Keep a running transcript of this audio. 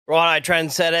Righto,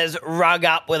 trendsetters, rug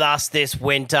up with us this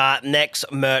winter. Next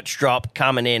merch drop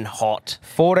coming in hot.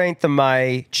 14th of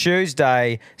May,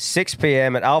 Tuesday, 6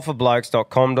 p.m. at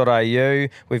alphablokes.com.au.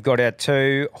 We've got our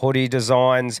 2 hoodie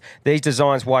designs. These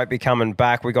designs won't be coming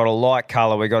back. We've got a light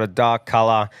colour. We've got a dark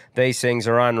colour. These things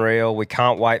are unreal. We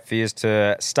can't wait for you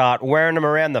to start wearing them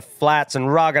around the flats and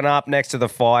rugging up next to the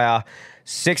fire.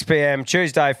 6 p.m,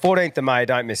 Tuesday, 14th of May.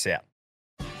 Don't miss out.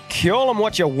 Call them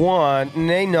what you want,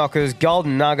 knee knockers,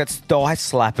 golden nuggets, thigh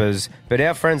slappers. But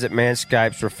our friends at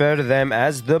Manscaped refer to them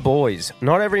as the boys.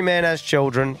 Not every man has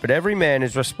children, but every man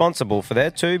is responsible for their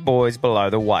 2 boys below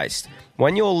the waist.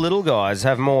 When your little guys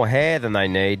have more hair than they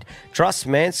need, trust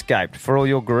Manscaped for all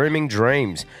your grooming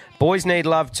dreams. Boys need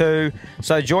love too,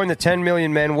 so join the 10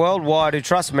 million men worldwide who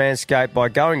trust Manscaped by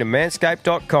going to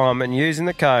manscaped.com and using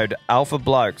the code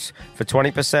ALPHABLOKES for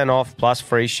 20% off plus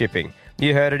free shipping.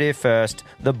 You heard it here first.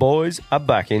 The boys are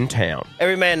back in town.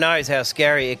 Every man knows how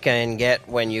scary it can get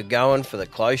when you're going for the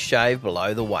close shave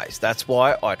below the waist. That's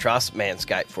why I trust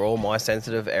Manscaped for all my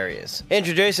sensitive areas.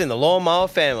 Introducing the Lawnmower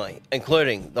family,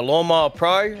 including the Lawnmower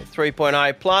Pro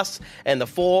 3.0 Plus and the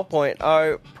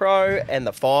 4.0 Pro and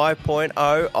the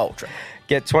 5.0 Ultra.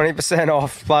 Get 20%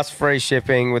 off plus free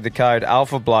shipping with the code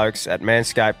ALPHABLOKES at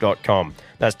manscaped.com.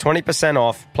 That's 20%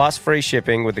 off plus free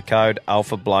shipping with the code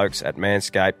ALPHABLOKES at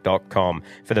manscaped.com.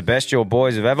 For the best your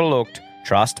boys have ever looked,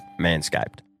 trust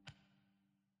Manscaped.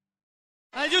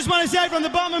 I just want to say from the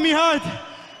bottom of my heart,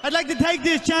 I'd like to take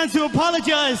this chance to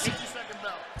apologise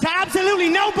to absolutely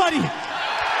nobody.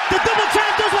 The double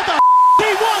champ does what the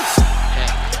he wants.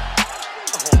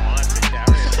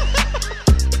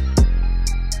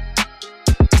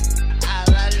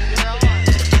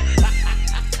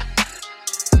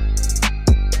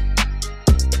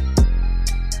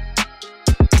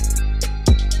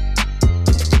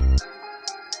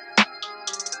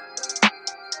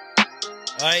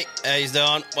 Hey, how you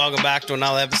doing? Welcome back to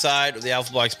another episode of the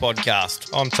Alpha Blokes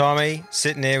podcast. I'm Tommy,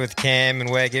 sitting here with Cam,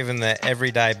 and we're giving the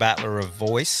everyday battler of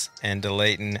voice and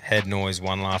deleting head noise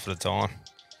one laugh at a time.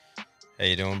 How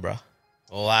you doing, bro?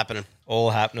 All happening.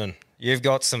 All happening. You've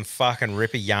got some fucking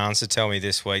rippy yarns to tell me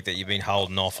this week that you've been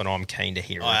holding off, and I'm keen to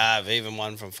hear it. I have, even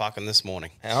one from fucking this morning.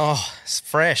 Oh, it's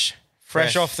fresh.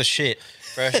 Fresh off the shit.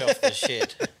 Fresh off the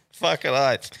shit. Fucking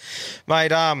oath.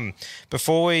 Mate,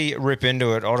 before we rip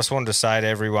into it, I just wanted to say to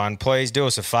everyone, please do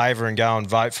us a favour and go and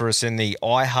vote for us in the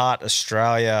iHeart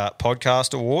Australia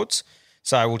Podcast Awards.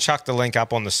 So we'll chuck the link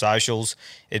up on the socials.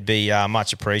 It'd be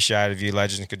much appreciated if you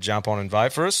legends could jump on and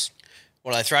vote for us.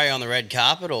 Will they throw you on the red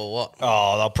carpet or what?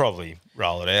 Oh, they'll probably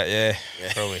roll it out, yeah.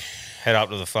 Probably head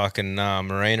up to the fucking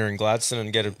marina in Gladstone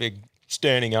and get a big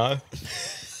standing O.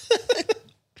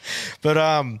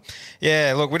 But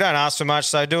yeah, look, we don't ask for much,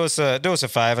 so do us a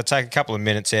favour, take a couple of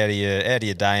minutes out of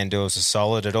your day and do us a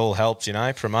solid. It all helps,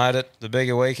 promote it. The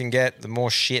bigger we can get, the more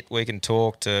shit we can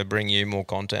talk to bring you more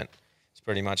content. It's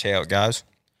pretty much how it goes.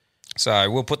 So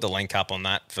we'll put the link up on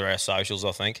that for our socials,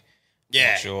 I think.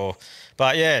 Yeah. Not sure.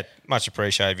 But yeah, much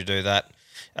appreciated if you do that.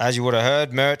 As you would have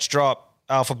heard, merch drop.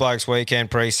 Alpha Blokes Weekend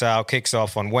pre-sale kicks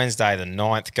off on Wednesday the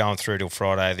 9th, going through till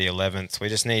Friday the 11th. We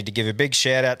just need to give a big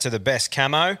shout-out to the best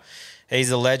camo. He's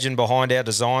the legend behind our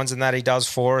designs and that he does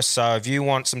for us. So if you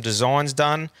want some designs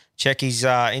done, check his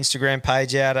Instagram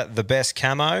page out at The Best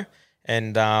Camo.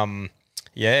 And,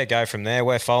 go from there.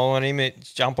 We're following him.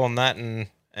 Jump on that. And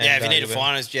if you need to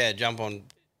find us, jump on.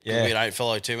 Yeah. We don't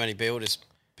follow too many people, just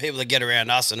people that get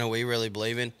around us and who we really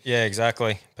believe in. Yeah,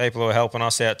 exactly. People who are helping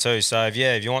us out too. So, if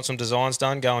you want some designs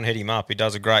done, go and hit him up. He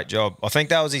does a great job. I think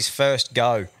that was his first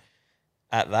go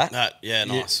at that.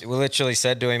 Nice. We literally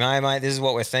said to him, hey, mate, this is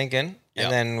what we're thinking. Yep.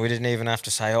 And then we didn't even have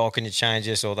to say, can you change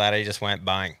this or that? He just went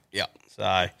bang. Yeah.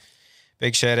 So,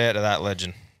 big shout out to that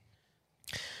legend.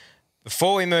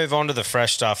 Before we move on to the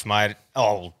fresh stuff, mate,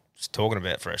 just talking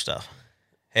about fresh stuff.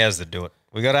 How's the do it?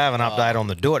 We got to have an update on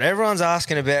the do it. Everyone's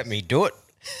asking about me do it.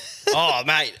 Oh,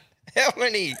 mate. How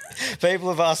many people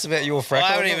have asked about your freckle?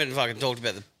 I haven't even fucking talked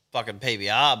about the fucking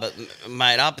PBR, but,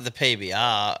 mate, up at the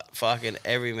PBR, fucking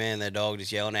every man and their dog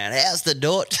just yelling out, how's the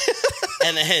dot?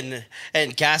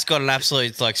 and Cass got an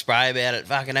absolute, spray about it.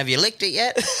 Fucking, have you licked it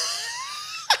yet?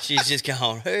 She's just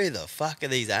going, who the fuck are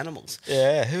these animals?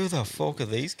 Yeah, who the fuck are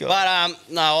these guys?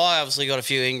 But, no, I obviously got a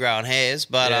few ingrown hairs,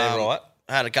 but right.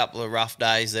 I had a couple of rough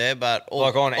days there. But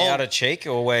outer cheek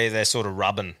or where they're sort of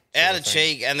rubbing? Outer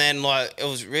cheek, and then,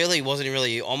 wasn't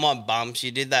really on my bum.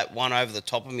 She did that one over the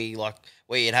top of me,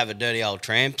 where you'd have a dirty old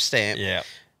tramp stamp. Yeah.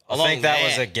 I think that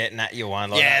was a getting at you one.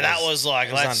 That was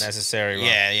unnecessary one.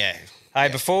 Yeah. Hey,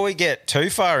 before we get too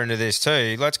far into this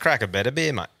too, let's crack a better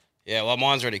beer, mate. Yeah, well,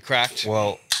 mine's already cracked.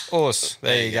 Well,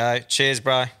 there you go. Cheers,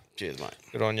 bro. Cheers, mate.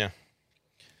 Good on you.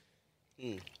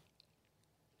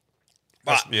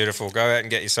 That's But- beautiful. Go out and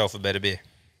get yourself a better beer.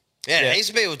 Yeah, heaps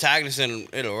of people tagging us in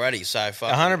it already. So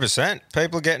fucking 100%.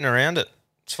 People are getting around it.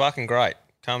 It's fucking great.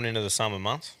 Coming into the summer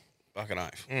months. fucking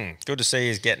oath. Good to see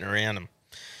you getting around them.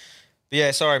 But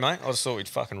yeah, sorry, mate. I just thought we'd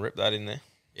fucking rip that in there.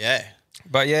 Yeah.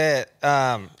 But yeah,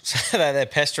 so they're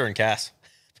pestering Cass.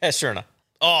 Pestering her.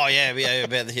 Oh yeah,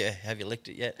 about the, yeah. Have you licked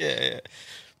it yet? Yeah.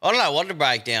 I don't know what to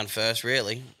break down first,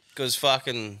 really, because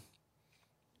fucking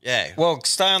yeah, Well,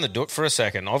 stay on the dook for a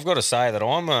second. I've got to say that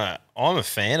I'm a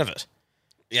fan of it.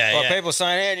 yeah, Like yeah. people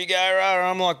saying, "How'd you go?"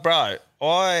 I'm like, bro,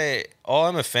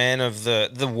 I'm a fan of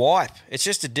the wipe. It's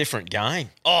just a different game.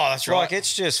 Oh, that's right. Like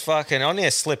it's just fucking. I near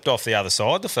slipped off the other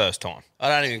side the first time. I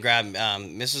don't even grab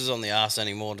misses on the arse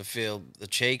anymore to feel the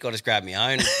cheek. I just grab my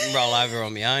own and roll over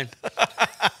on my own.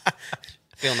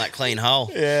 Feeling that clean hole.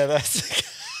 Yeah, that's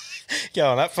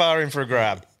going that far in for a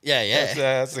grab. Yeah, yeah.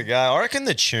 That's the go. I reckon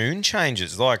the tune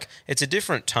changes. Like it's a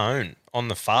different tone on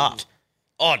the fart.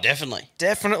 Oh, definitely.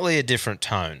 Definitely a different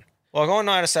tone. Like I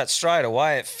noticed that straight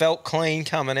away. It felt clean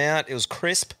coming out. It was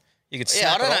crisp. You could snap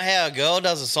Yeah, I don't it know off. how a girl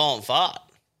does a silent fart.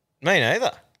 Me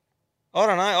neither. I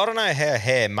don't know how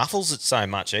hair muffles it so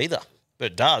much either. But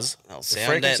it does. I'll The sound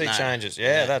frequency it, no. changes.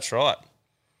 Yeah, Yeah. that's right.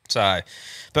 So,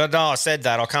 but no, I said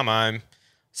that. I'll come home.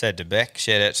 Said to Beck,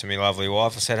 shout out to my lovely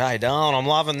wife. I said, hey, darling, I'm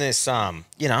loving this, I'm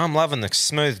loving the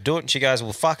smooth do it. And she goes,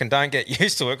 well, fucking don't get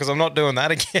used to it because I'm not doing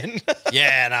that again.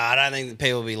 Yeah, no, I don't think that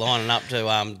people will be lining up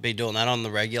to be doing that on the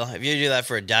regular. If you do that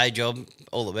for a day job,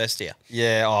 all the best to you.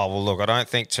 Yeah, oh, well, look, I don't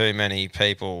think too many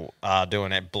people are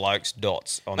doing it blokes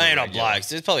dots on Maybe the not regular. blokes.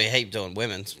 There's probably a heap doing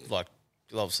women's. Like,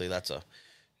 obviously, that's a,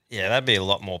 Yeah, that'd be a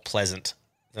lot more pleasant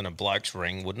than a bloke's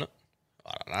ring, wouldn't it?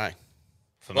 I don't know.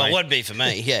 For Well, me. it would be for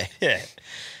me, yeah. Yeah.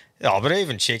 Oh, but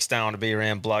even chicks don't want to be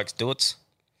around blokes dots.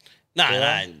 No, Yeah. no,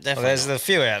 Well, definitely. there's not. a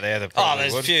few out there that Oh, probably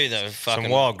there's would. a few that are fucking.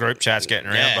 Some wild group chats getting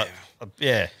around, Yeah. but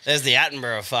yeah. There's the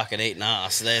Attenborough fucking eating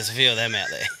ass. There's a few of them out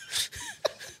there.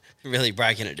 Really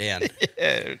breaking it down.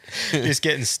 Yeah, just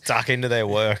getting stuck into their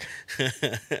work.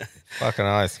 Fucking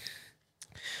oath.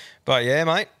 But yeah,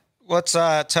 mate. What's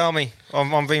tell me?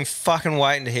 I've been fucking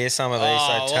waiting to hear some of these.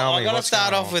 So tell me. I got to what's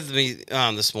start going off on? with me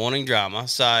this morning drama.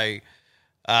 So,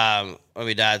 one of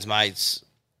my dad's mates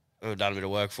who I've done a bit of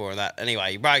work for and that.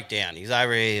 Anyway, he broke down. He's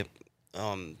over here.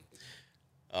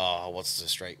 What's the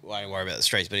street? Won't worry about the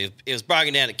streets. But he was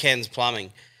broken down at Ken's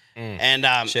Plumbing. And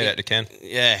Shout out to Ken.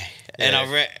 Yeah. And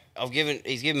Yeah.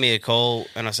 he's given me a call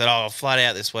and I said, I'll flat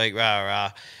out this week, rah,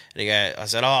 rah. And I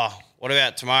said, what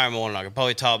about tomorrow morning? I could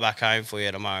probably tow it back home for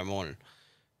you tomorrow morning.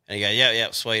 And he goes, yeah,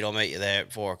 sweet. I'll meet you there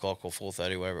at 4 o'clock or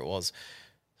 4:30, whatever it was.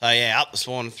 So yeah, up this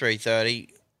morning, 3:30,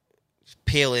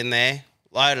 peel in there,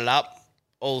 load it up,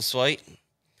 all sweet.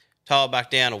 Tow it back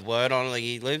down to Word on, like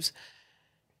he lives.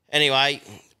 Anyway,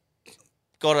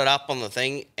 got it up on the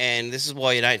thing, and this is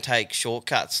why you don't take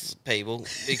shortcuts, people,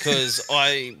 because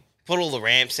I put all the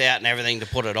ramps out and everything to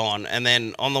put it on, and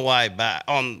then on the way back,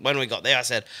 when we got there, I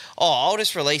said, I'll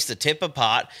just release the tipper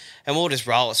part, and we'll just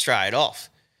roll it straight off.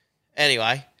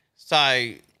 Anyway,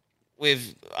 so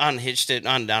we've unhitched it,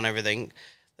 undone everything.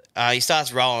 He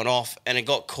starts rolling off, and it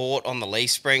got caught on the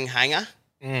leaf spring hanger.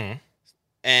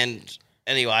 And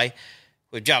anyway,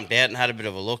 we jumped out and had a bit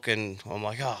of a look, and I'm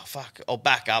like, oh, fuck, I'll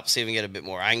back up, see if we can get a bit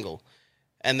more angle.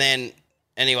 And then,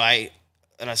 anyway,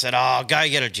 and I said, go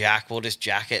get a jack. We'll just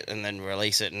jack it and then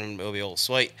release it, and it'll be all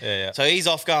sweet. Yeah. So he's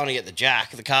off going to get the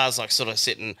jack. The car's like sort of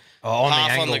sitting on the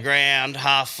half on angle. the ground,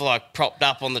 half like propped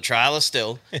up on the trailer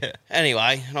still. Yeah.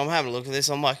 Anyway, and I'm having a look at this.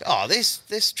 I'm like,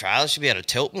 this trailer should be able to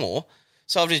tilt more.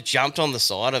 So I've just jumped on the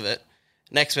side of it.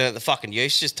 Next minute, the fucking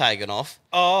use just taken off.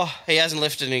 Oh, He hasn't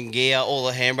lifted in gear. All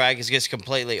the handbrake is just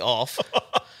completely off.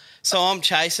 So I'm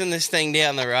chasing this thing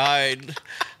down the road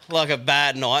like a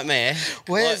bad nightmare.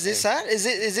 where's this at? Is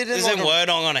it There's in in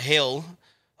Wordong on a hill.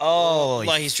 Oh,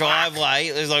 Like his driveway.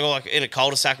 There's like in a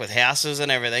cul-de-sac with houses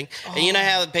and everything. And you know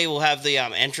how the people have the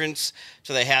entrance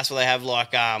to their house where they have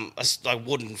like like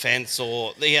wooden fence,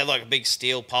 or they have like a big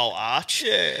steel pole arch.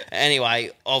 Yeah.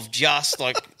 Anyway, I've just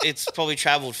like it's probably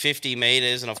travelled 50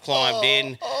 metres, and I've climbed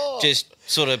in, just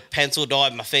sort of pencil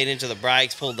dived my feet into the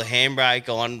brakes, pulled the handbrake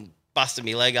on, busted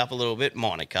my leg up a little bit,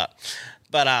 minor cut.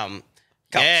 But Couple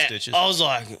yeah, stitches. I was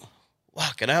like,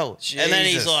 fucking hell. And then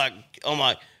he's Jesus. like, I'm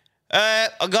like, I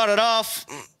got it off.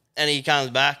 And he comes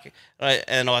back,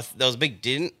 and there was a big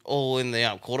dent all in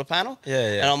the quarter panel.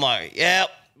 Yeah. And I'm like, yep,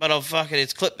 but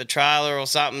it's clipped the trailer or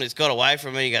something. It's got away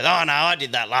from me. He goes, oh, no, I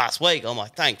did that last week. I'm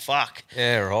like, thank fuck.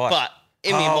 Yeah, right. But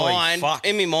in Holy my fuck.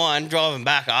 mind, driving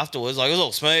back afterwards, like it was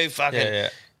all smooth, fucking Yeah.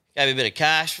 gave me a bit of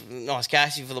cash, nice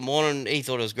cashy for the morning. He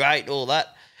thought it was great, all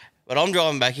that. But I'm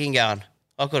driving back in going,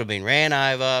 I could have been ran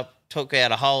over, took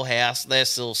out a whole house. They're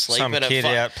still sleeping. Some kid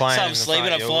out playing in Some the sleeping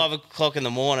front at yard. 5 o'clock in the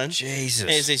morning. Jesus.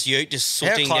 There's this ute just How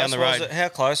sooting down the road. How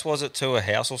close was it to a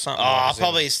house or something? Oh, Like,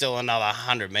 probably still another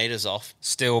 100 metres off.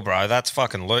 Still, bro, that's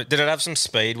fucking loot. Did it have some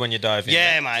speed when you dove in?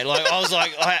 Yeah, mate. Like I was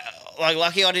like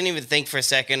lucky I didn't even think for a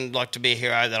second like to be a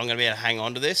hero that I'm going to be able to hang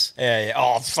on to this. Yeah.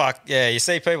 Oh, fuck. Yeah, you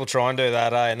see people try and do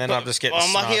that, eh? And then I'm just getting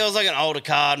I'm lucky snubbed. it was like an older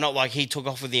car, not like he took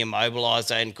off with the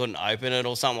immobiliser and couldn't open it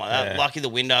or something like that. Yeah. Lucky the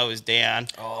window was down.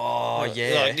 Oh,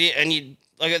 yeah.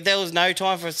 There was no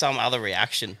time for some other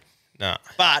reaction. No.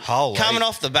 But Holy. coming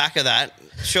off the back of that,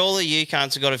 surely you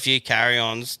cunts have got a few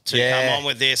carry-ons to Yeah. come on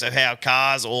with this of how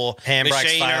cars or Handbrake's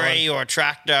machinery failing. or a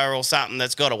tractor or something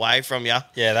that's got away from you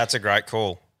Yeah, that's a great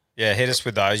call. Yeah, hit us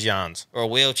with those yarns. or a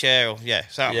wheelchair or,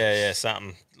 something. Yeah,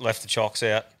 something. Left the chocks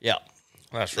out. Yeah.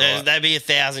 That's right. There'd be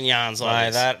 1,000 yarns like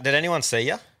Mate, this. did anyone see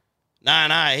you? No,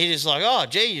 he just like, oh,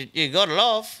 gee, you got it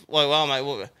off. Well,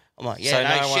 mate, I'm like, So no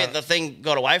shit, one- the thing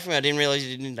got away from me. I didn't realise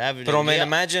you didn't have it. But I mean, gear.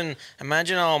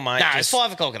 imagine old mate. No, just, it's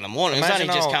 5 o'clock in the morning. It was Imagine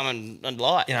only just old- coming and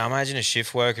light. You know, imagine a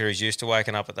shift worker who's used to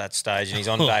waking up at that stage and he's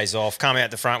on days off, come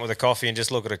out the front with a coffee and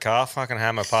just look at a car, fucking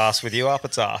hammer pass with you up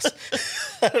its ass.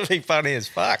 That'd be funny as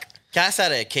fuck. Cass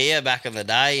had a Kia back in the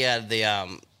day. He had the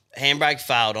handbrake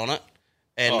failed on it,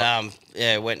 and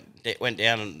went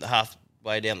down and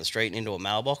halfway down the street and into a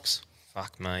mailbox,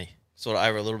 Fuck me. sort of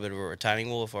over a little bit of a retaining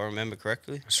wall, if I remember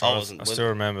correctly. I still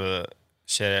remember the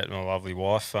shout out to my lovely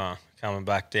wife coming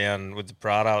back down with the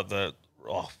Prado at the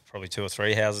probably 2 or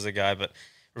 3 houses ago, but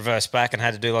reversed back and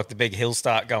had to do like the big hill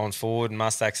start going forward and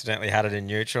must accidentally had it in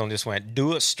neutral and just went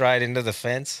do it straight into the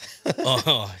fence.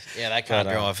 Oh, yeah, they can't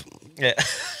But, drive. Yeah.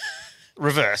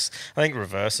 Reverse. I think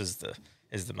reverse is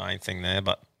the main thing there,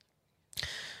 but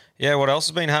yeah, what else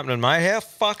has been happening, mate? How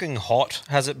fucking hot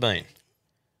has it been?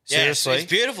 Seriously. Yeah,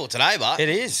 it's beautiful today, but It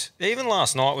is. Even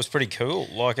last night was pretty cool,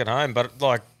 like at home. But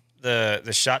like the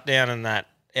shutdown and that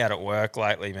out at work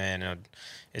lately, man,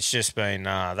 it's just been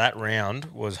that round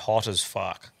was hot as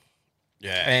fuck.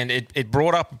 yeah, And it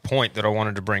brought up a point that I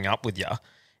wanted to bring up with you,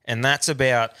 and that's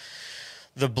about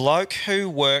the bloke who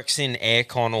works in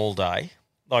aircon all day.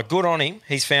 Like, good on him,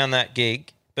 he's found that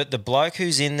gig. But the bloke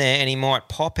who's in there and he might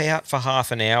pop out for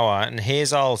half an hour and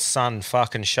here's old son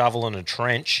fucking shoveling a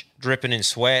trench, dripping in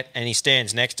sweat, and he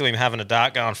stands next to him having a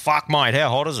dart going, fuck, mate, how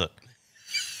hot is it?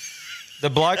 The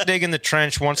bloke digging the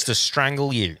trench wants to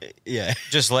strangle you. yeah.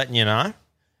 Just letting you know.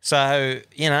 So,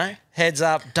 heads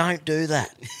up, don't do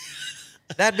that.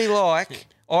 That'd be like,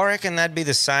 I reckon that'd be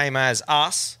the same as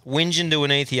us whinging to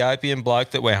an Ethiopian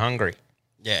bloke that we're hungry.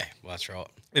 Yeah, well, that's right.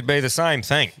 It'd be the same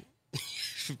thing.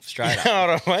 Straight You up. know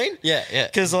what I mean? Yeah, yeah.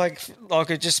 Because, like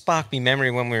it just sparked me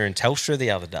memory when we were in Telstra the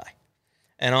other day.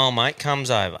 And old mate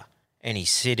comes over and he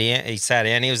sat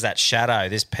down. He was that shadow.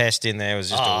 This pest in there was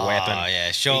just a weapon. Oh,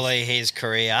 yeah. Surely his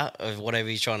career of whatever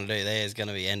he's trying to do there is going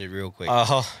to be ended real quick.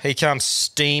 Oh, he comes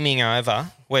steaming over.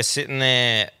 We're sitting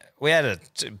there. We had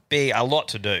a lot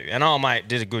to do. And old mate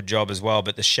did a good job as well,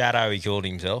 but the shadow, he called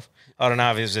himself. I don't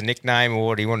know if it was a nickname or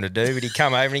what he wanted to do, but he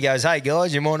come over and he goes, hey,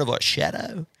 guys, you mind if I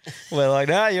shadow? We're like,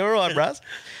 no, you're all right, bruh.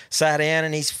 Sat down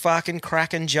and he's fucking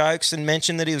cracking jokes and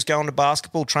mentioned that he was going to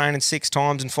basketball training 6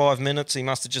 times in 5 minutes. He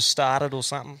must have just started or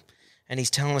something. And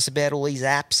he's telling us about all these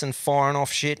apps and firing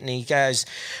off shit. And he goes,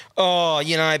 oh,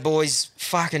 boys,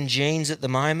 fucking jeans at the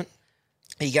moment.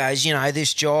 He goes,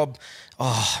 this job,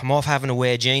 I'm off having to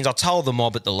wear jeans. I told the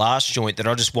mob at the last joint that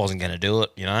I just wasn't going to do it,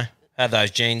 Had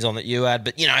those jeans on that you had,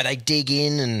 but, they dig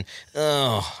in and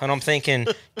I'm thinking,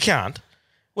 cunt,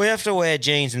 we have to wear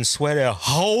jeans and sweat our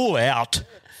hole out,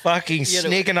 fucking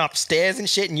sneaking upstairs and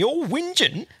shit, and you're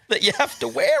whinging that you have to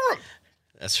wear them,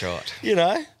 That's right.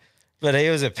 But he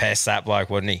was a pest, that bloke,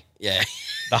 wasn't he? Yeah.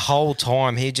 The whole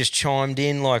time he just chimed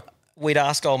in like we'd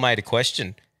ask old mate a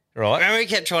question, right? Remember he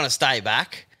kept trying to stay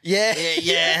back? Yeah.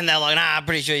 Yeah, and they're like, nah, I'm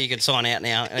pretty sure you can sign out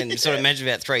now. And sort of mentioned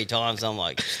about 3 times. I'm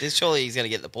like, surely he's going to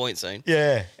get the point soon.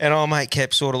 Yeah. And old mate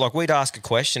kept sort of like, we'd ask a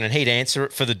question and he'd answer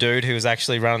it for the dude who was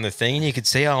actually running the thing. And you could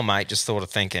see old mate just sort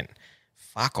of thinking,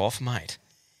 fuck off, mate.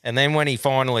 And then when he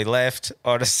finally left,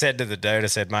 I just said to the dude, I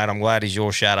said, mate, I'm glad he's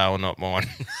your shadow and not mine.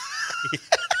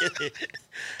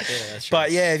 Yeah, that's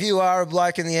But yeah, if you are a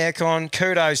bloke in the aircon,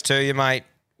 kudos to you, mate.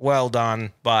 Well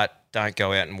done. But don't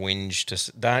go out and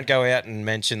whinge. Don't go out and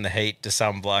mention the heat to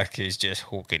some bloke who's just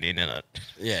hooking in it.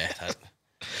 Yeah.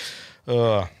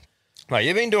 Mate,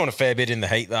 you've been doing a fair bit in the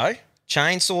heat, though.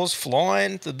 Chainsaws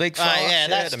flying, the big fire. Yeah,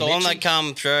 that the storm that Mitchell.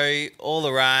 come through, all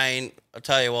the rain. I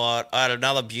tell you what, I had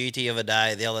another beauty of a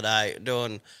day the other day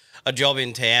doing a job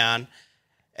in town,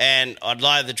 and I'd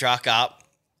load the truck up,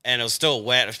 and it was still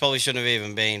wet. I probably shouldn't have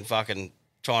even been fucking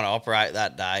trying to operate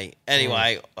that day.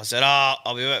 Anyway, I said,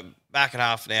 I'll be back in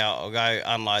half an hour. I'll go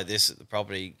unload this at the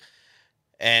property.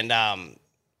 And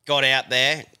got out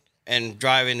there and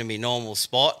drove into my normal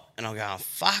spot. And I'm going,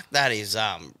 fuck, that is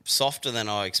softer than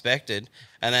I expected.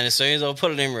 And then as soon as I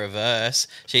put it in reverse,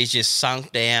 she's just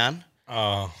sunk down.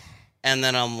 Oh. And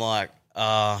then I'm like,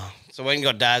 oh. So we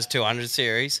got Dad's 200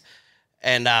 series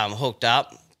and hooked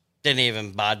up. Didn't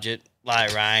even budget. Low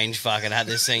range. Fucking had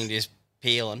this thing just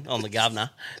peeling on the governor.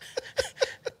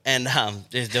 And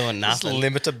just doing nothing.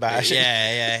 Just limiter bashing.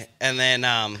 Yeah. And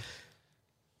then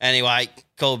anyway,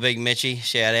 called Big Mitchy.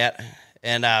 Shout out.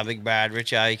 And Big Brad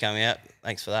Richo, he come out.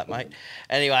 Thanks for that, mate.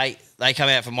 Anyway, they come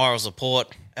out for moral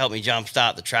support, helped me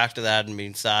jumpstart the tractor that hadn't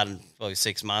been started for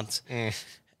 6 months.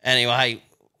 Anyway,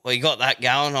 we got that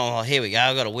going. I'm like, here we go.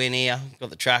 I got a win here.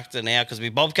 Got the tractor now because my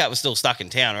Bobcat was still stuck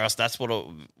in town, or else that's what I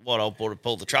would have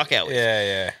pulled the truck out with.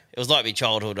 Yeah. It was like my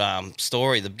childhood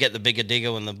story. Get the bigger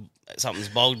digger when something's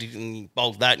bogged, you can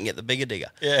bog that and get the bigger digger.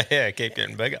 Yeah, keep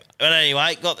getting bigger. But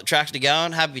anyway, got the tractor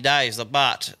going. Happy days.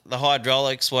 But the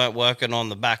hydraulics weren't working on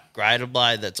the back grader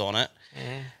blade that's on it.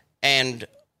 And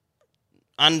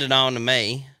unbeknown to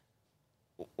me,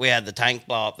 we had the tank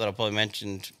blow up that I probably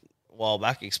mentioned a while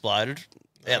back exploded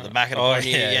out the back of the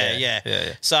pony.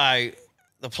 Yeah. So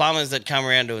the plumbers that come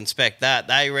around to inspect that,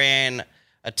 they ran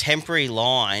a temporary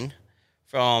line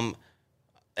from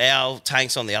our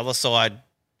tanks on the other side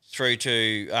through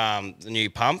to the new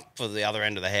pump for the other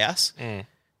end of the house.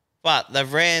 But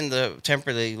they've ran the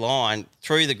temporary line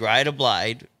through the grader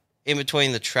blade in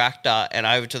between the tractor and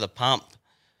over to the pump.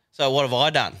 So what have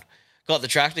I done? Got the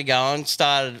tractor going,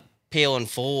 started peeling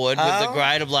forward with the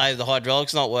grader blade, the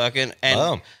hydraulics not working,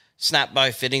 and snapped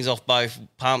both fittings off both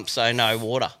pumps, so no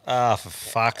water. Oh, for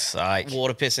fuck's sake.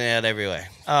 Water pissing out everywhere.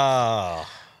 Oh,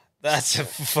 that's a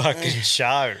fucking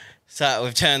show. So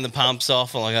we've turned the pumps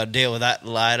off, and I got to deal with that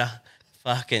later.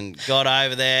 Fucking got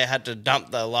over there, had to dump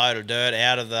the load of dirt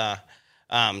out of the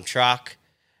truck,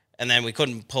 and then we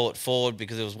couldn't pull it forward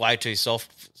because it was way too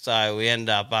soft. So we ended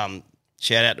up,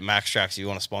 shout out to Max Trucks, if you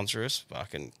want to sponsor us,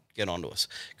 fucking get onto us,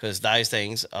 because those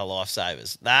things are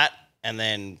lifesavers. That, and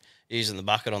then using the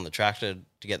bucket on the tractor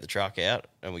to get the truck out,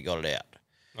 and we got it out.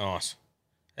 Nice.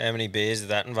 How many beers did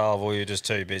that involve, or were you just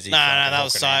too busy? No, that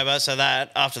was sober. So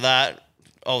after that,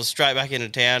 I was straight back into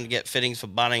town to get fittings for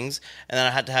Bunnings, and then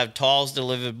I had to have tiles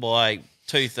delivered by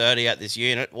 2:30 at this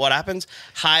unit. What happens?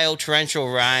 Hail, torrential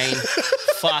rain,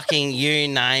 fucking you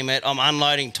name it. I'm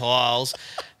unloading tiles.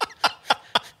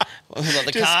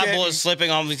 The cardboard's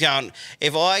slipping on me going,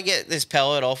 if I get this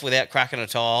pellet off without cracking a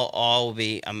tile, I'll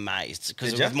be amazed.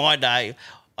 Because with my day,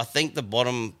 I think the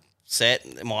bottom set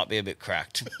it might be a bit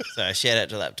cracked. So shout out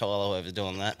to that tiler, whoever's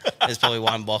doing that. There's probably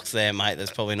one box there, mate,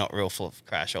 that's probably not real full of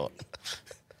crash hot.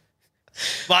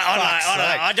 But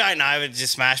I don't know if it's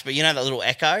just smashed, but you know that little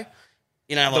echo?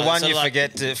 You know, the one you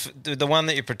forget the one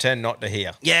that you pretend not to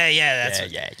hear. Yeah, that's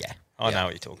it. Yeah. I know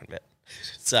what you're talking about.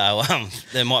 So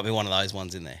there might be one of those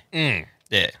ones in there.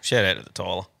 Yeah, shout out to the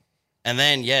Tyler. And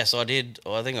then, yes, I did.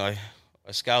 I think I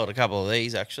scaled a couple of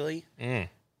these, actually.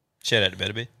 Shout out to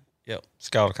Betterby. Yep.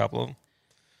 Scaled a couple of them.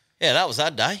 Yeah, that was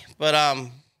that day. But,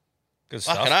 good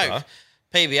stuff, bro.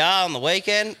 PBR on the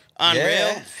weekend. Unreal.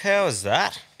 Yeah, how was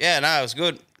that? Yeah, no, it was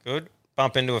good. Good.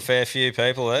 Bump into a fair few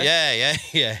people there.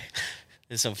 Yeah.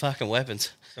 There's some fucking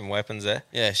weapons. Some weapons there.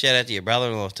 Yeah, shout out to your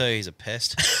brother-in-law too. He's a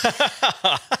pest.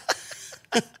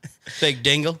 Big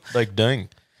dingle. Big ding.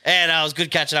 And it was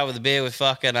good catching up with the beer with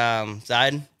fucking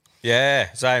Zayden. Yeah,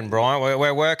 Zayden Bryant.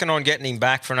 We're working on getting him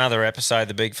back for another episode,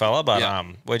 the big fella.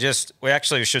 But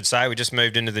we should say we just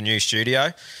moved into the new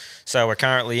studio. So we're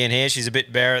currently in here. She's a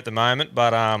bit bare at the moment.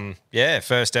 But,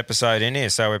 first episode in here.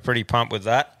 So we're pretty pumped with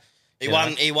that. He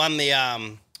won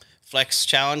the flex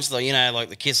challenge, like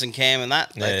the kiss and cam and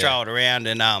that. They throw it around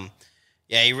and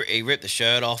he ripped the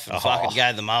shirt off and fucking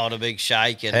gave the mullet a big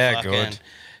shake and good.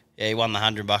 Yeah, he won the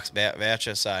 $100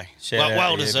 voucher, so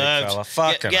well deserved.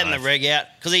 Getting the rig out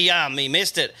because he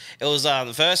missed it. It was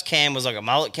the first cam was like a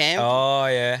mullet cam. Oh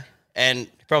yeah, and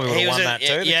probably would have won that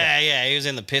too. Yeah, he was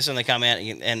in the piss when they come out,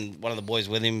 and one of the boys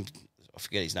with him. I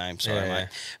forget his name, sorry, mate.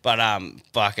 But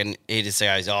fucking, he just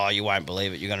goes, "Oh, you won't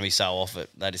believe it. You're going to be so off it."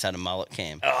 They just had a mullet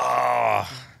cam. Oh,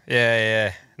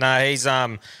 yeah. No, he's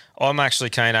I'm actually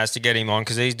keen as to get him on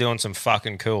because he's doing some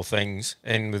fucking cool things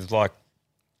and with like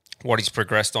what he's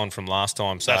progressed on from last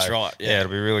time. So that's right. Yeah,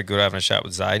 it'll be really good having a chat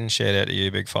with Zayden. Shout out to you,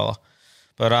 big fella.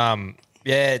 But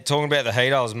talking about the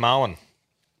heat, I was mowing.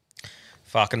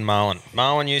 Fucking mowing.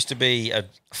 Mowing used to be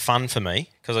fun for me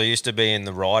because I used to be in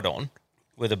the ride-on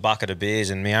with a bucket of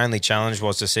beers, and my only challenge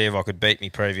was to see if I could beat my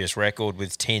previous record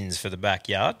with tins for the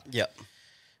backyard. Yep.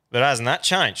 But hasn't that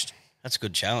changed? That's a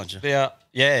good challenge. Yeah.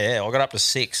 I got up to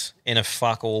 6 in a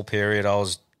fuck all period. I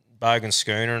was bogan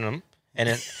schoonering them.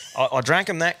 And I drank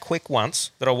them that quick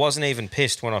once that I wasn't even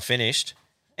pissed when I finished.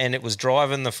 And it was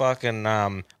driving the fucking,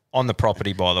 on the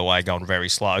property, by the way, going very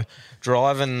slow,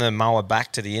 driving the mower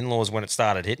back to the in-laws when it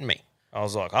started hitting me. I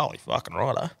was like, holy fucking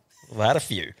righto. I've had a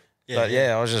few.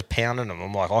 I was just pounding them.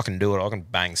 I'm like, I can do it. I can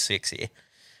bang 6 here.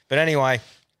 But anyway,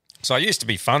 so it used to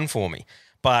be fun for me.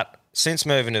 But since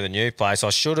moving to the new place, I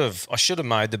should have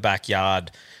mowed the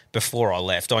backyard before I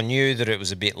left. I knew that it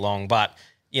was a bit long, but,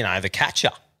 the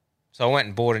catcher. So I went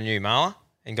and bought a new mower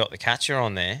and got the catcher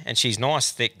on there, and she's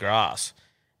nice, thick grass.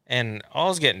 And I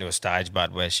was getting to a stage,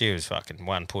 bud, where she was fucking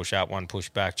one push up, one push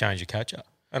back, change your catcher.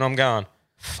 And I'm going,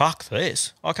 fuck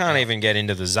this. I can't even get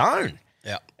into the zone.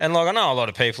 Yeah. And, I know a lot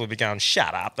of people would be going,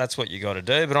 shut up, that's what you got to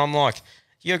do. But I'm like,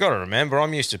 you got to remember,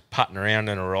 I'm used to putting around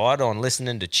in a ride on,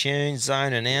 listening to tunes,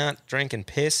 zoning out, drinking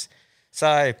piss.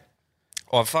 So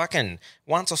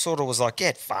once I sort of was like,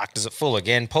 get fucked, is it full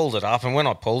again? Pulled it up, and when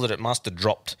I pulled it, it must have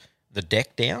dropped the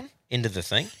deck down into the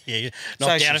thing. Yeah,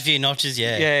 knocked down a few notches,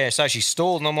 yeah. Yeah, so she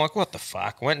stalled, and I'm like, what the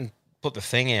fuck? Went and put the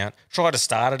thing out, tried to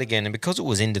start it again, and because it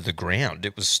was into the ground,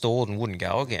 it was stalled and wouldn't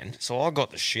go again. So I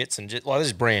got the shits and just, this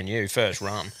is brand new, first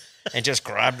run, and just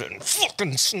grabbed it and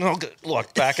fucking snog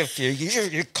it, back a few,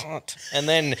 you can't. And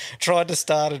then tried to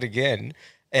start it again.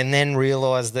 And then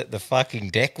realised that the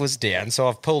fucking deck was down. So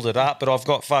I've pulled it up, but I've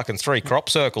got fucking 3 crop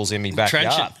circles in me backyard.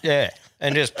 Trenching. Yeah.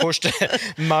 And just pushed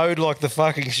it, mowed the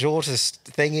fucking shortest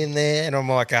thing in there. And I'm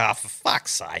like, for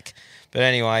fuck's sake. But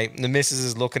anyway, the missus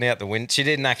is looking out the window. She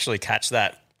didn't actually catch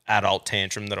that adult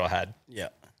tantrum that I had. Yeah.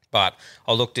 But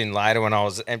I looked in later when I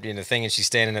was emptying the thing, and she's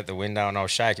standing at the window, and I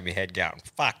was shaking my head going,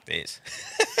 fuck this.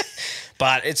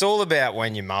 But it's all about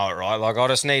when you mow it, right? I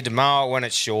just need to mow it when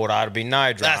it's shorter. There'll be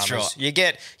no dramas. That's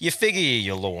right. You figure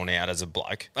your lawn out as a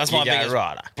bloke. That's my biggest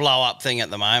blow-up thing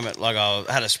at the moment. I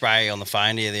had a spray on the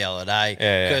phone here the other day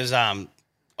because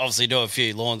obviously do a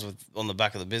few lawns on the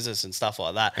back of the business and stuff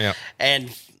like that. Yeah.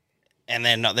 And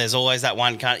then there's always that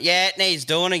one cunt, it needs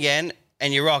doing again.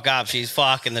 And you rock up, she's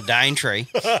fucking the Daintree.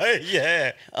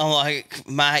 Yeah. I'm like,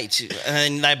 mate. And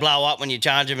then they blow up when you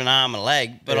charge them an arm and a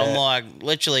leg. But I'm like,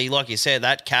 literally, like you said,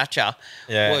 that catcher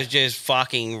was just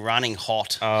fucking running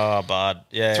hot. Oh, bud.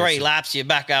 Yeah. 3 laps, you're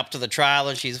back up to the trail,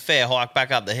 and she's a fair hike back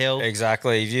up the hill.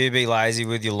 Exactly. If you be lazy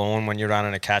with your lawn when you're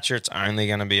running a catcher, it's only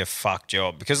going to be a fuck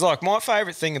job. Because, my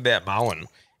favourite thing about mowing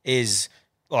is...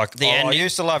 I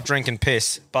used to love drinking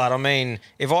piss, but I mean,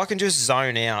 if I can just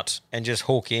zone out and just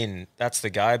hook in, that's the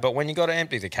go. But when you got to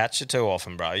empty the catcher too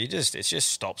often, bro, it's just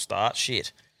stop-start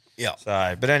shit. Yeah.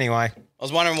 So, but anyway. I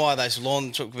was wondering why this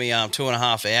lawn took me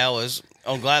 2.5 hours.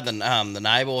 I'm glad the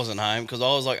neighbour wasn't home because I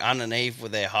was underneath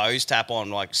with their hose tap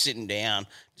on, sitting down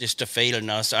just defeated,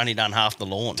 and I was only done half the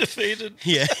lawn. Defeated?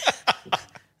 Yeah.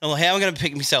 I'm like, how am I going to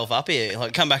pick myself up here?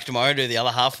 Come back tomorrow and do the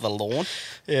other half of the lawn?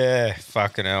 Yeah,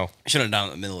 fucking hell. Should have done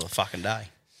it in the middle of the fucking day.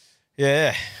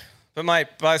 Yeah. But, mate,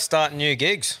 both starting new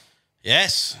gigs.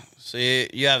 Yes. So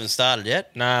you haven't started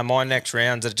yet? Nah, my next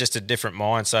round's are just a different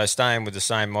mine, so staying with the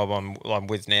same mob I'm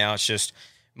with now. It's just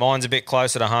mine's a bit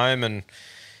closer to home, and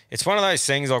it's one of those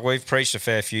things we've preached a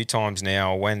fair few times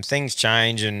now. When things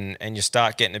change and you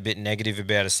start getting a bit negative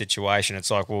about a situation,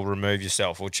 it's well, remove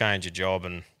yourself or change your job.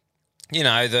 And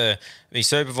the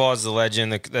supervisor's the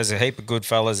legend. There's a heap of good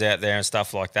fellas out there and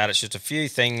stuff like that. It's just a few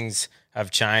things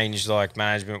have changed,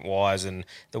 management-wise and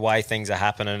the way things are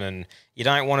happening. And you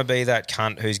don't want to be that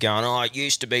cunt who's going, it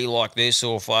used to be like this,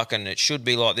 or fucking it should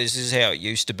be like this. This is how it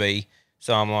used to be.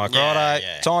 So I'm like,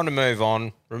 time to move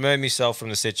on, remove myself from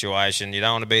the situation. You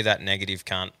don't want to be that negative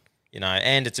cunt,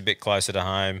 and it's a bit closer to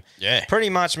home. Yeah. Pretty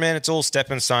much, man, it's all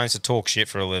stepping stones to talk shit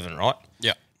for a living, right?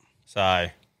 Yeah. So,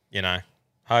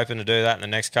 hoping to do that in the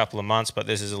next couple of months, but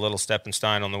this is a little stepping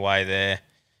stone on the way there.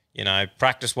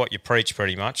 Practice what you preach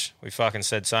pretty much. We fucking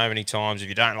said so many times, if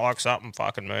you don't like something,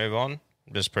 fucking move on.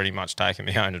 I'm just pretty much taking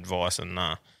my own advice and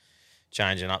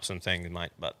changing up some things,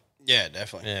 mate. But yeah,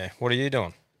 definitely. Yeah. What are you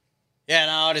doing? Yeah,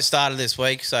 no, I just started this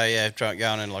week, so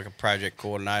going in a project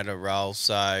coordinator role.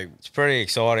 So it's a pretty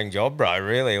exciting job, bro.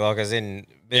 Really, as in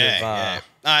No,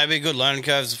 it'd be a good learning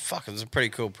curve. Fucking some pretty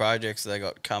cool projects they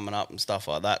got coming up and stuff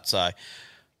like that. So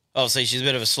obviously she's a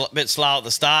bit of bit slow at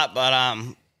the start, but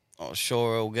I'm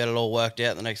sure we'll get it all worked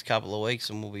out the next couple of weeks,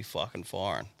 and we'll be fucking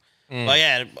firing. But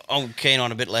yeah, I'm keen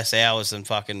on a bit less hours than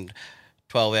fucking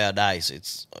 12-hour days.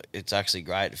 It's actually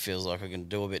great. It feels like I can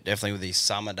do a bit, definitely with these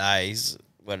summer days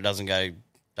when it doesn't go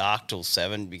dark till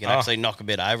 7. You can actually knock a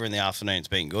bit over in the afternoon. It's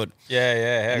been good.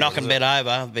 Yeah. Knocking a bit over.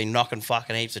 I've been knocking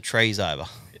fucking heaps of trees over.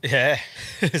 Yeah,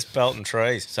 it's belting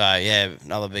trees. So, yeah,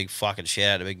 another big fucking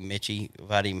shout out to Big Mitchie. I've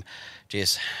had him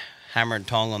just hammer and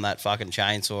tong on that fucking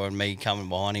chainsaw and me coming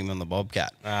behind him on the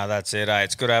Bobcat. That's it, eh?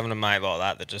 It's good having a mate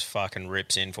like that just fucking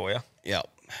rips in for you. Yep.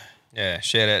 Yeah,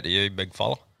 shout out to you, big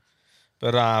fella.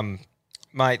 But,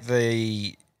 mate,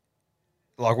 we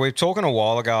were talking a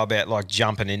while ago about, like,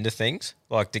 jumping into things.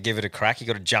 Like, to give it a crack, you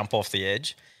got to jump off the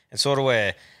edge. And sort of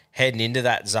we're heading into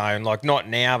that zone. Like, not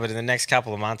now, but in the next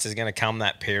couple of months is going to come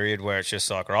that period where it's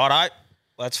just like, righto,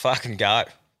 let's fucking go.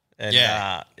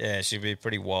 And, it should be a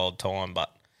pretty wild time,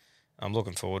 but I'm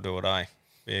looking forward to it, eh?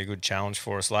 Be a good challenge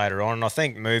for us later on. And I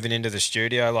think moving into the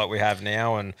studio like we have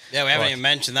now and... Yeah, we haven't even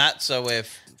mentioned that, so we're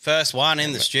first one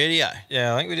in the studio.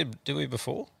 Yeah, I think we did we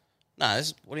before? No,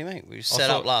 what do you mean? We set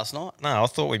up last night. No, I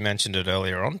thought we mentioned it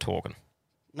earlier on talking.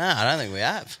 No, I don't think we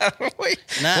have.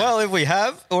 No. Well, if we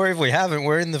have or if we haven't,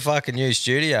 we're in the fucking new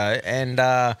studio and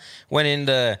went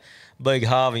into Big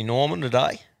Harvey Norman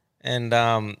today. And,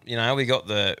 we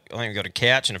got I think we got a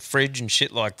couch and a fridge and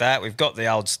shit like that. We've got the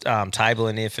old table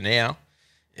in here for now.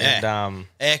 Yeah. And,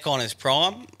 aircon is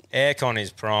prime. Aircon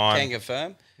is prime. Can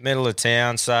confirm. Middle of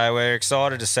town, so we're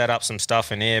excited to set up some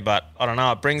stuff in here, but I don't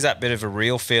know, it brings that bit of a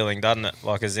real feeling, doesn't it?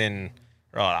 Like as in,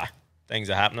 things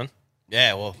are happening.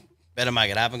 Yeah, well, better make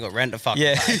it happen, got rent to fucking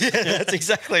pay. Yeah, that's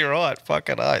exactly right.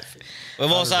 Fucking oath.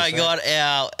 We've also 100%. Got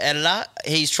our editor.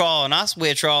 He's trialling us.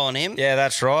 We're trialling him. Yeah,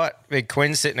 that's right. Big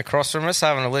Quinn sitting across from us,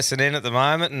 having a listen in at the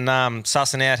moment and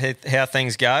sussing out how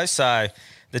things go. So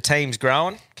the team's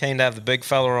growing. Keen to have the big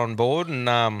fella on board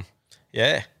and,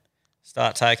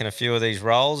 start taking a few of these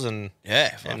roles and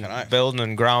building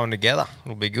and growing together.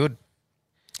 It'll be good.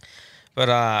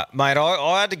 But, mate,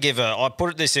 I had to I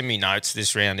put this in my notes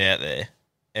this round out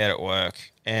at work,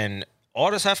 and I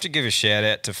just have to give a shout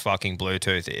out to fucking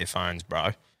Bluetooth earphones, bro.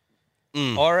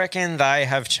 I reckon they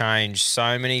have changed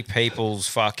so many people's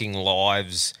fucking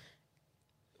lives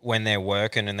when they're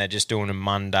working and they're just doing a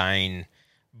mundane,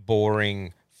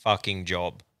 boring fucking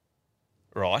job.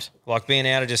 Right? Like being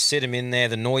able to just sit them in there,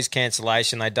 the noise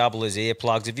cancellation, they double as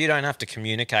earplugs. If you don't have to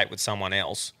communicate with someone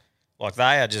else, like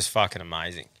they are just fucking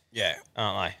amazing. Yeah.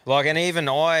 Aren't they? Like, and even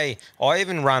I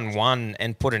even run one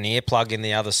and put an earplug in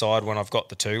the other side when I've got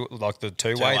the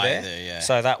two-way there. Yeah.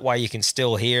 So that way you can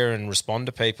still hear and respond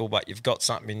to people, but you've got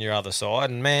something in your other side.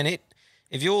 And man,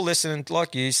 if you're listening,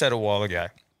 like you said a while ago,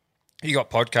 you got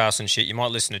podcasts and shit, you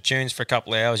might listen to tunes for a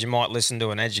couple of hours, you might listen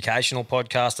to an educational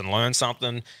podcast and learn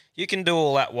something. You can do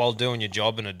all that while doing your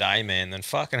job in a day, man. Then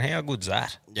fucking how good's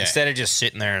that? Yeah. Instead of just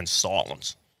sitting there in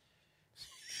silence.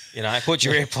 Put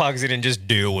your earplugs in and just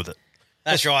deal with it.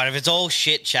 That's right. If it's all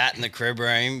shit chat in the crib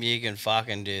room, you can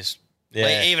fucking just...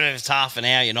 Yeah. Even if it's half an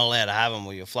hour, you're not allowed to have them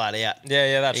or you're flat out.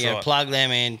 Yeah, that's right. You can plug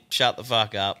them in, shut the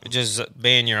fuck up. Just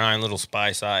be in your own little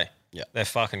space, eh? Yeah. They're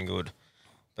fucking good.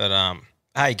 But,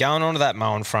 hey, going on to that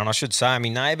mowing front, I should say, my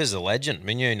neighbour's a legend,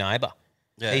 my new neighbour.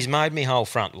 Yeah. He's mowed me whole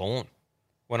front lawn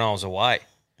when I was away.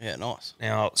 Yeah, nice.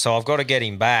 Now, so I've got to get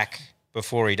him back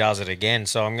before he does it again,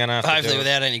 so I'm going to have Hopefully to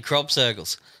without any crop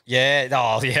circles. Yeah,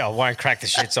 I won't crack the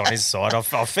shits on his side.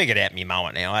 I've figured out me mow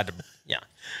it now. I had to,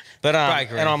 But,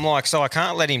 and I'm like, so I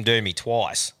can't let him do me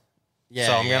twice. Yeah.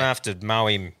 So I'm going to have to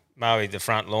mow the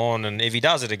front lawn, and if he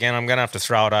does it again, I'm going to have to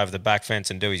throw it over the back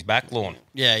fence and do his back lawn.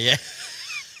 Yeah.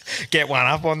 Get one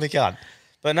up on the cut.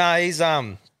 But no, he's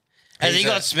Has he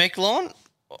got smick lawn?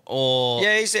 Or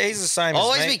yeah, he's the same.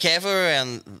 Always as me. be careful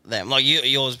around them. Like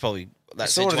yours probably that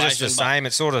it's sort of just the same.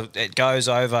 It goes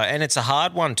over, and it's a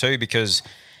hard one too because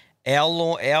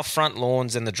our front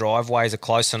lawns and the driveways are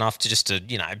close enough to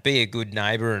be a good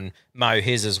neighbour and mow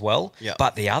his as well. Yep.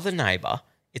 But the other neighbour,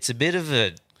 it's a bit of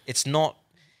a. It's not.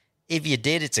 If you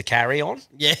did, it's a carry on.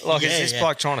 Yeah, like it's this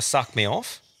bloke trying to suck me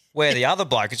off. Where the other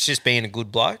bloke, it's just being a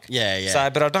good bloke. Yeah. So,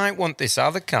 but I don't want this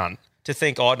other cunt to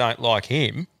think I don't like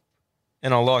him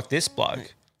and I like this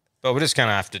bloke. But we're just going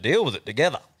to have to deal with it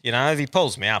together. If he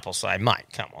pulls me up, I'll say, mate,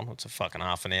 come on, it's a fucking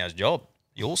half an hour's job.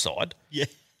 Your side. Yeah.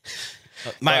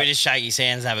 Maybe just shake his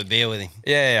hands and have a beer with him.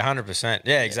 Yeah, 100%.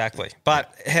 Yeah, exactly.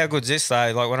 But how good's this,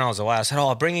 though? Like, when I was away, I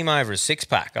said, bring him over a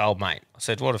six-pack, old mate. I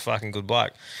said, what a fucking good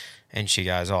bloke. And she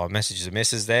goes, I messaged the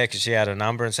missus there because she had a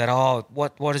number and said,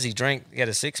 what does he drink? Get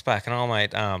a six-pack. And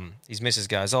mate, his missus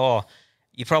goes,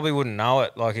 you probably wouldn't know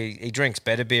it. Like, he drinks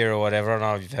better beer or whatever. I don't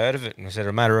know if you've heard of it. And I said,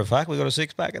 a matter of fact, we got a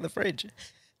six-pack in the fridge.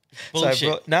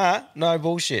 Bullshit. No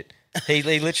bullshit. He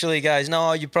literally goes,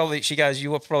 she goes,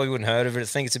 you probably wouldn't heard of it. I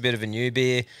think it's a bit of a new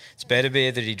beer. It's better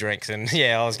beer that he drinks. And,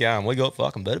 I was going, we got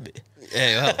fucking better beer.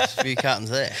 Yeah, well, there's a few cartons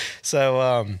there.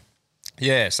 So,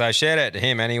 so shout out to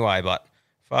him anyway, but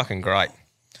fucking great.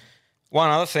 One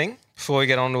other thing before we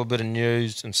get on to a bit of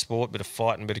news and sport, a bit of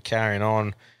fighting, a bit of carrying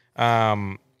on.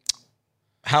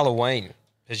 Halloween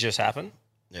has just happened.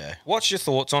 Yeah. What's your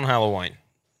thoughts on Halloween?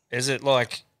 Is it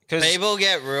like, People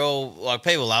get real, like,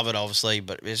 people love it, obviously,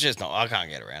 but it's just not, I can't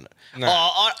get around it. No.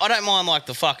 I don't mind, like,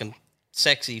 the fucking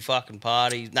sexy fucking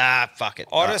parties. Nah, fuck it.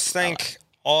 I just think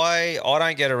I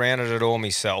don't get around it at all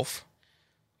myself,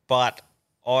 but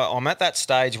I'm at that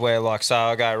stage where, like, so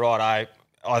I go, right,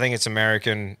 I think it's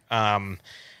American.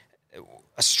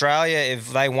 Australia,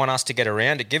 if they want us to get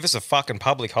around it, give us a fucking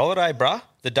public holiday, bruh,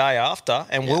 the day after,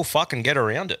 and we'll fucking get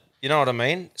around it. You know what I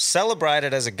mean? Celebrate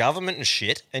it as a government and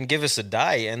shit and give us a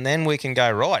day, and then we can go,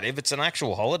 right, if it's an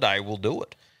actual holiday, we'll do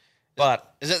it.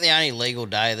 But is it the only legal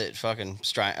day that fucking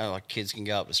like kids can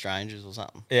go up to strangers or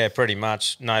something? yeah, pretty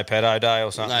much. No pedo day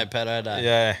or something. No pedo day.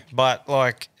 Yeah, but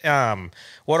like,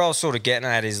 what I was sort of getting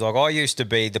at is, like, I used to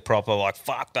be the proper, like,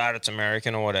 fuck that, it's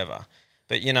American or whatever.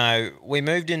 But, you know, we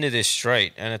moved into this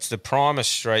street, and it's the primest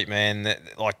street, man.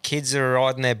 That, like, kids are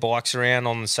riding their bikes around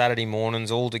on Saturday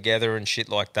mornings all together and shit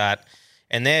like that.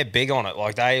 And they're big on it.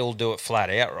 Like, they all do it flat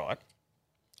out, right?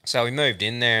 So we moved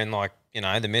in there, and, like, you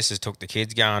know, the missus took the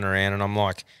kids going around, and I'm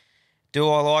like, do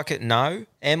I like it? No.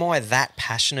 Am I that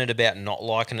passionate about not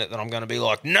liking it that I'm going to be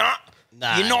like, nah,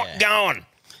 you're not going.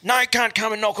 No, you can't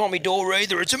come and knock on my door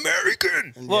either. It's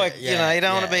American. Like, you know, you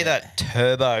don't want to be that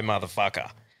turbo motherfucker.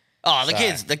 Oh,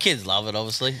 the kids love it,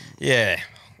 obviously. Yeah.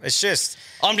 It's just...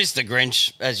 I'm just the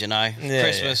Grinch, as you know.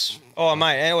 Christmas. Yeah. Oh,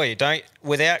 mate, anyway,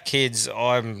 without kids,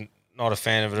 I'm not a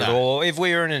fan of it at all. If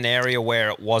we were in an area where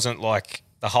it wasn't like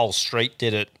the whole street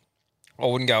did it, I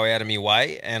wouldn't go out of my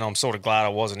way, and I'm sort of glad I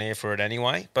wasn't here for it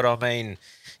anyway. But, I mean,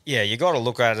 yeah, you got to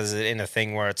look at it as in a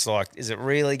thing where it's like, is it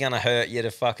really going to hurt you to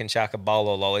fucking chuck a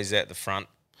bowl of lollies out the front?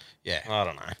 Yeah. I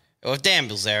don't know. Well, if Dan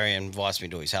Bilzerian invites me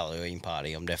to his Halloween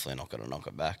party, I'm definitely not going to knock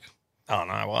it back. Oh,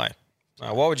 no way.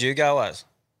 No, what would you go as?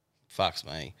 Fucks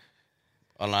me.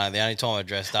 I don't know. The only time I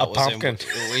dressed up a was pumpkin.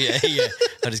 Yeah.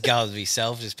 I just go as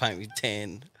myself, just paint me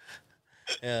tan.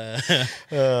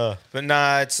 But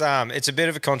no, it's a bit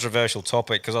of a controversial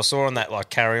topic because I saw on that,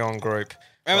 like, Carry On group.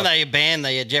 Remember they banned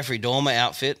the Jeffrey Dahmer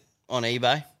outfit on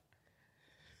eBay?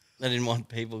 They didn't want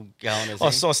people going as him.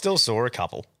 I still saw a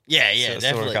couple. Yeah, Saw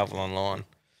definitely. a couple online.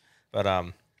 But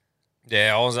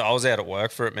yeah, I was out at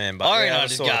work for it, man. But I yeah, reckon I I'd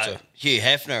just saw go Hugh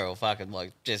Hefner or fucking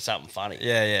like just something funny.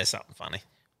 Yeah, something funny.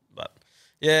 But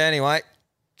yeah, anyway,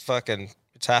 fucking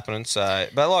it's happening. So,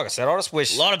 but like I said, I just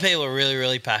wish A lot of people are really,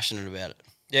 really passionate about it.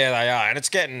 Yeah, they are, and it's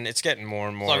getting more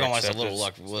and more. It's like almost a accepted, little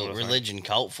like sort of religion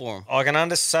cult for them. I can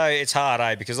understand. So it's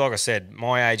hard, because like I said,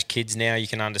 my age kids now, you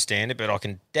can understand it, but I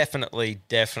can definitely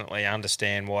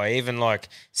understand why even like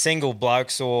single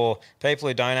blokes or people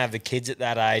who don't have the kids at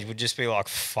that age would just be like,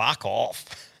 fuck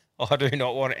off. I do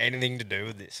not want anything to do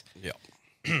with this. Yeah.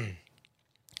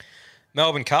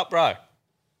 Melbourne Cup, bro.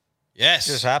 Yes.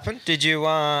 Just happened. Did you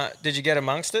get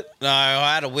amongst it? No,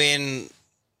 I had a win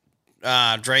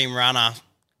Dream Runner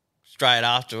straight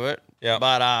after it. Yeah.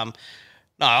 But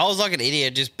no, I was like an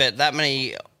idiot. Just bet that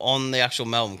many on the actual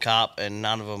Melbourne Cup, and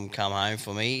none of them come home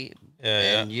for me.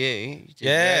 And you did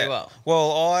very well.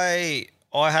 Well,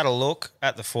 I had a look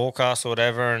at the forecast or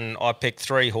whatever, and I picked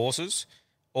 3 horses,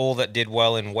 all that did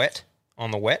well in wet on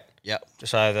the wet. Yep.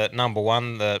 So that number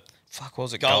one, what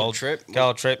was it? Gold Trip.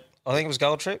 Gold Trip. I think it was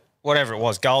Gold Trip. Whatever it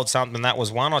was, Gold something. That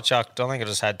was one I chucked. I think I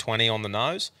just had 20 on the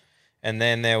nose, and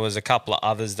then there was a couple of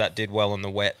others that did well in the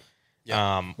wet.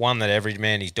 Yep. One that Every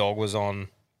Man His Dog was on,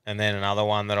 and then another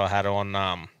one that I had on.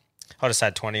 I just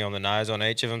had 20 on the nose on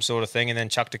each of them, sort of thing, and then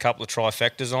chucked a couple of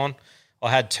trifectas on. I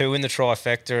had 2 in the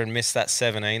trifecta and missed that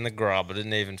 17, the grub. I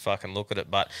didn't even fucking look at it,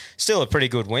 but still a pretty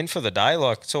good win for the day.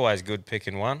 Like, it's always good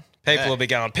picking one. People will be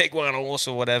going, pick one horse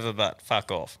or whatever, but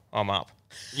fuck off. I'm up.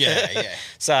 Yeah.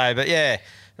 So, but yeah,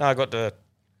 no, I got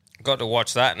to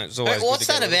watch that, and it's always. Hey, what's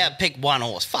that about? Pick one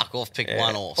horse. Fuck off. Pick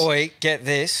one horse. Oi, get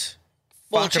this.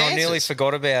 Well, fucking, I nearly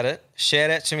forgot about it. Shout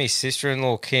out to my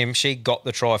sister-in-law Kim. She got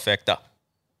the trifecta.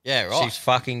 Yeah, right. She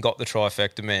fucking got the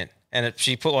trifecta, man. And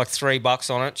she put like $3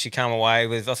 on it. She come away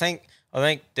with, I think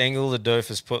Dingle the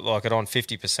doofus put like it on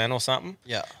 50% or something.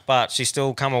 Yeah. But she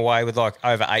still come away with like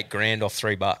over $8,000 off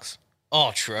 $3.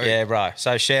 Oh, true. Yeah, bro.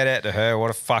 So shout out to her.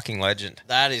 What a fucking legend.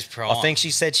 That is prime. I think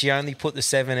she said she only put the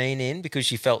 17 in because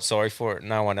she felt sorry for it and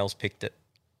no one else picked it.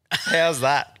 How's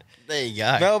that? There you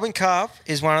go. Melbourne Cup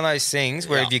is one of those things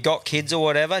where if you got kids or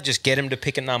whatever, just get them to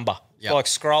pick a number. Yep. Like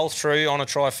scroll through on a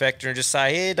trifecta and just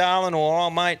say, here, darling, or oh,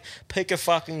 mate, pick a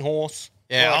fucking horse.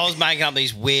 Yeah, like, I was making up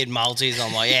these weird multis.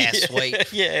 I'm like, yeah,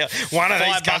 sweet. Yeah, one of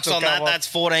these $5 on that. That's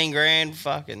 14 grand.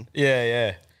 Fucking.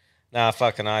 Yeah. Nah,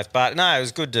 fucking oath. But no, it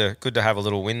was good to have a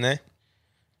little win there.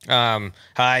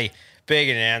 Hey, big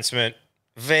announcement.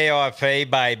 VIP,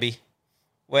 baby.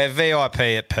 We're VIP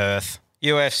at Perth.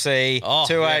 UFC, Oh,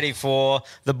 284.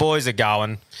 The boys are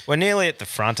going. We're nearly at the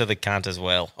front of the cunt as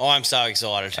well. I'm so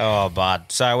excited. Oh,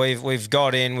 bud. So we've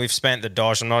got in. We've spent the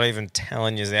dosh. I'm not even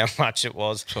telling you how much it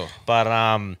was. Sure. But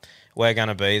we're going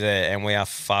to be there, and we are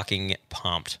fucking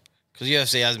pumped. Because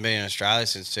UFC hasn't been in Australia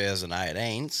since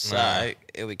 2018, so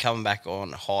it'll be coming back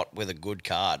on hot with a good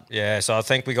card. Yeah, so I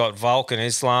think we got Volk and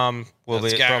Islam will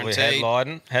That's be probably guaranteed.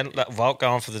 headlining. Volk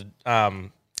going for the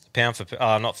pound for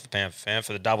not for the pound for pound,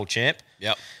 for the double champ.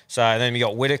 Yep. So then we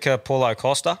got Whitaker, Paulo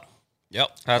Costa.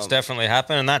 Yep. That's definitely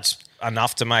happened, and that's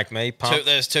enough to make me pumped.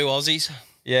 There's two Aussies.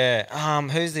 Yeah.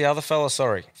 Who's the other fella?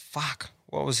 Sorry. Fuck.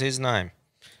 What was his name?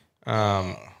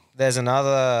 There's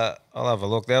another. I'll have a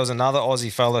look. There was another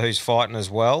Aussie fella who's fighting as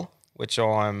well, which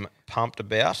I'm pumped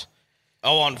about.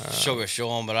 I want Sugar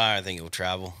Sean, but I don't think he'll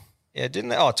travel. Yeah, didn't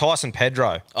they? Oh, Tyson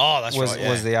Pedro. Oh, that's right.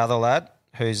 Yeah. Was the other lad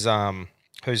who's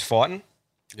fighting.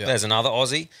 Yep. There's another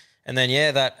Aussie, and then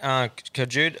that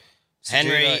Kajud.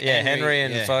 Henry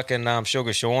and fucking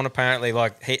Sugar Sean. Apparently,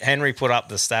 like Henry put up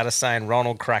the status saying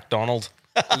Ronald cracked Donald.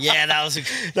 Yeah, that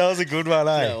was a good one,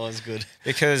 eh? That was good.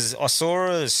 Because I saw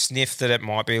a sniff that it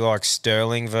might be like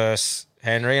Sterling versus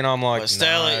Henry, and I'm like, no.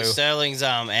 Sterling's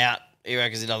out. He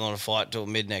reckons he doesn't want to fight till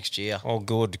mid next year. Oh,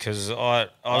 good, because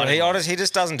he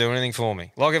just doesn't do anything for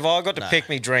me. Like if I got to pick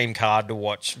me dream card to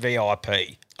watch VIP,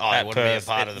 it wouldn't be a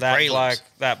part of the prelims.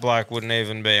 That bloke wouldn't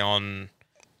even be on.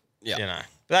 Yeah, you know,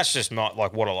 that's just not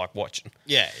like what I like watching.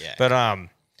 Yeah. But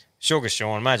Sugar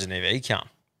Sean, imagine if he come.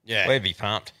 Yeah, we'd be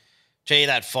pumped. Gee,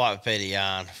 that fight with Peter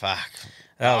Yarn, fuck.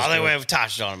 I think we've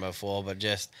touched on it before, but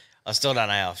I still don't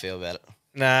know how I feel about it.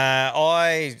 Nah,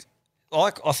 I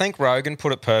think Rogan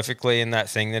put it perfectly in that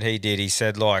thing that he did. He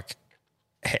said, like,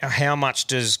 how much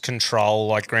does control,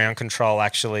 like ground control,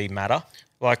 actually matter?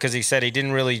 Like, because he said he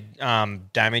didn't really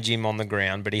damage him on the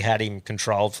ground, but he had him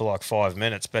controlled for like 5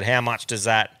 minutes. But how much does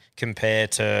that compare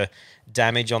to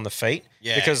damage on the feet?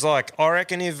 Yeah. Because, like, I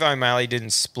reckon if O'Malley didn't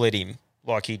split him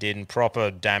like he did and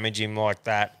proper damage him like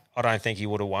that, I don't think he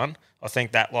would have won. I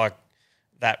think that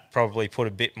probably put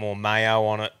a bit more mayo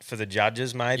on it for the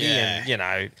judges maybe. Yeah. And, you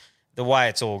know, the way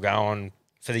it's all going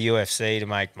for the UFC to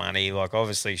make money, like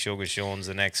obviously Sugar Sean's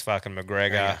the next fucking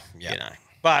McGregor, you know.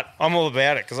 But I'm all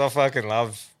about it because I fucking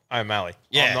love O'Malley.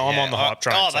 I'm on the hype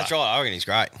train. Oh, that's right. I reckon he's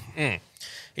great.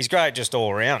 He's great just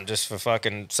all around, just for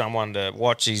fucking someone to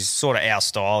watch. He's sort of our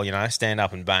style, you know, stand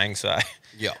up and bang. So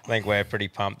yeah, I think we're pretty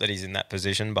pumped that he's in that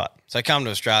position. But so come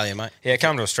to Australia, mate. Yeah,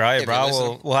 come to Australia,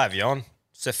 bro. We'll have you on.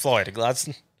 So fly to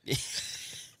Gladstone.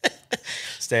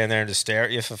 Stand there and just stare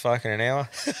at you for fucking an hour.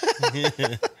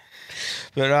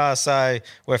 But so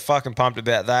we're fucking pumped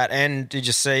about that. And did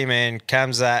you see, man,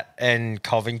 Kamzat and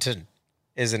Covington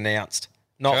is announced.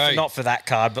 Not for that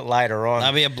card, but later on.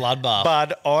 That'll be a bloodbath.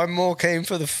 But I'm more keen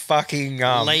for the fucking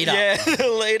lead up. Yeah, the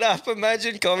lead up.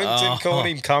 Imagine Covington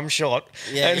calling him cum shot.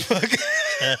 Yeah.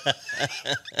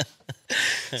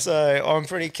 So I'm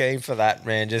pretty keen for that,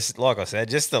 man. Just like I said,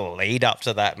 just the lead up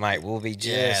to that, mate, will be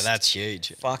just that's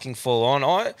huge. Fucking full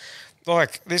on.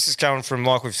 This is coming from,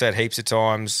 like we've said heaps of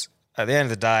times. At the end of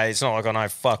the day, it's not like I know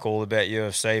fuck all about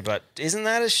UFC, but isn't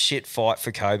that a shit fight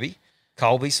for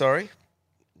Colby, sorry.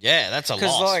 Yeah, that's a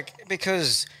loss.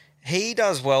 Because he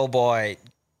does well by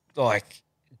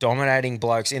dominating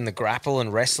blokes in the grapple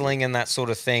and wrestling and that sort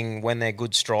of thing when they're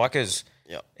good strikers.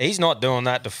 Yep. He's not doing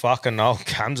that to fucking old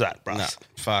Kamzat, bro. No,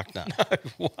 fuck no.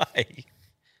 No way.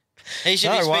 He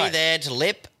should just be there to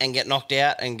lip and get knocked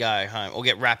out and go home or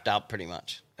get wrapped up pretty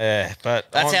much. Yeah,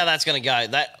 but that's how that's going to go.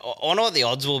 I wonder what the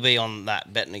odds will be on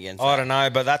that betting against. I don't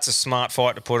know, but that's a smart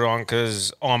fight to put on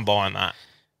because I'm buying that.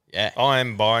 Yeah, I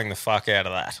am buying the fuck out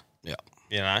of that. Yeah,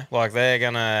 you know, like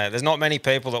there's not many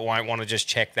people that won't want to just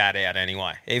check that out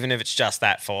anyway, even if it's just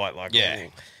that fight.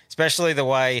 Especially the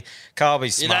way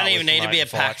Colby's smart. You don't even need to be a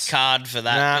packed card for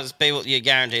that because people you're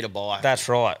guaranteed to buy. That's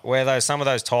right. Where some of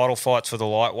those title fights for the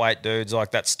lightweight dudes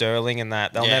like that Sterling and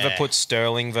that, they'll never put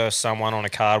Sterling versus someone on a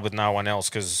card with no one else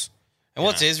because. And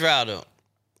what's Israel doing?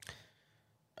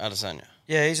 Adesanya.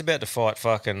 Yeah, he's about to fight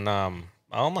fucking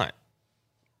mate.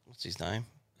 What's his name?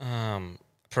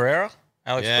 Pereira.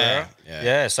 Alex Pereira.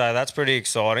 Yeah. So that's pretty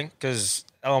exciting because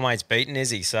mate's beaten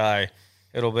Izzy, so.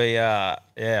 It'll be,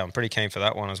 I'm pretty keen for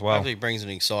that one as well. Hopefully it brings an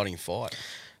exciting fight.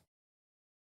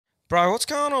 Bro, what's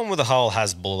going on with the whole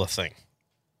Hasbulla thing?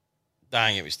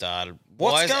 Don't get me started.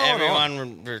 What's going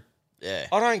on?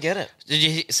 I don't get it. Did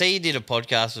you see he did a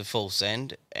podcast with Full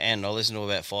Send and I listened to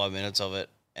about 5 minutes of it.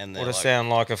 And would it sound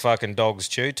like a fucking dog's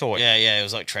chew toy? Yeah, it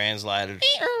was like translated.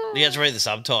 You had to read the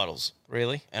subtitles.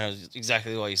 Really? And it was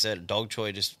exactly what you said. A dog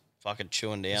toy just fucking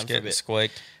chewing down just for a bit.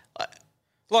 Squeaked.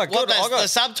 The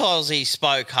subtitles he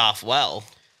spoke half well.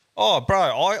 Oh, bro,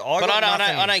 I But got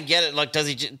nothing. I don't get it. Like, does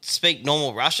he just speak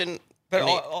normal Russian? But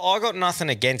I got nothing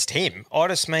against him. I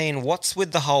just mean, what's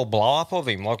with the whole blow up of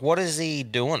him? Like, what is he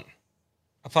doing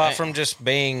apart from just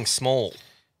being small?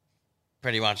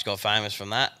 Pretty much got famous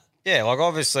from that. Yeah, like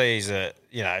obviously he's a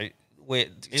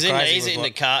He's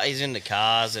into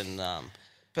cars and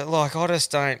But like, I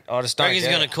just don't. he's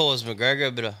going to cause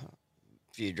McGregor a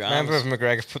few drums. Remember if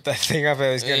McGregor put that thing up, he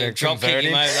was going to drop convert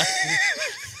kick him. him over.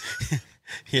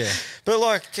 Yeah, but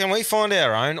like, can we find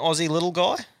our own Aussie little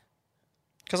guy?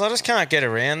 Because I just can't get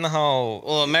around the whole.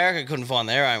 Well, America couldn't find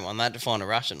their own one; they had to find a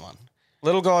Russian one.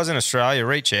 Little guys in Australia,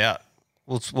 reach out.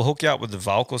 We'll hook you up with the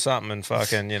Volk or something and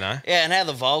fucking, Yeah, and how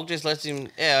the Volk just lets him.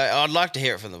 Yeah, I'd like to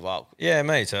hear it from the Volk. Yeah,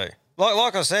 me too.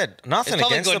 Like I said, nothing It's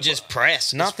probably against good just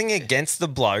press. Nothing against the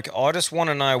bloke. I just want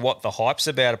to know what the hype's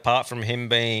about, apart from him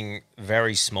being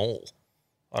very small.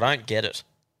 I don't get it.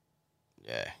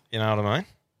 Yeah, You know what I mean?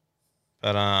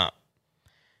 But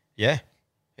yeah.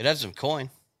 he'd have some coin.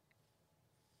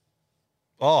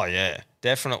 Oh yeah,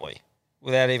 definitely.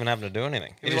 Without even having to do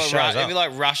anything, he just shows He'd up. be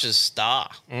like Russia's star.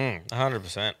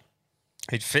 100%.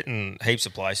 He'd fit in heaps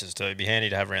of places too. It'd be handy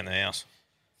to have around the house.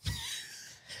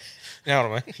 You know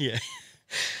what I mean?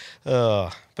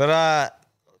 Yeah. But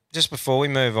just before we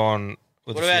move on,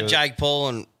 with What a about few- Jake Paul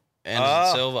and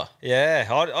Anderson Silva? Yeah,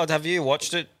 I'd have you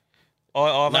watched it?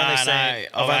 I've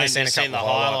only seen a couple the of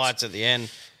highlights. at the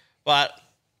end. But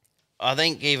I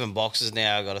think even boxers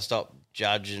now have got to stop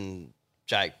judging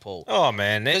Jake Paul. Oh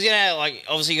man, Because, like,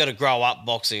 obviously you got to grow up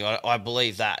boxing. I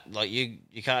believe that. Like, you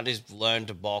can't just learn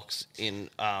to box in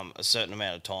a certain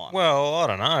amount of time. well, I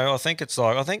don't know. I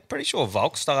think pretty sure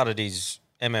Volk started his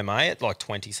MMA at like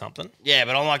 20-something. Yeah,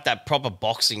 but I like that proper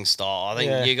boxing style. I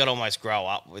think you got to almost grow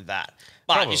up with that.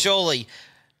 But Probably. surely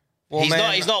Well,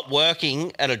 he's not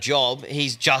working at a job.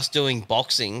 He's just doing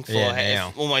boxing for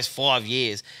now. almost 5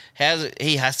 years.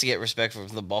 He has to get respect from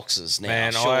the boxers now,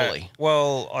 Man, surely.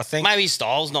 I think Maybe his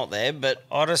style's not there, but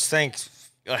I just think,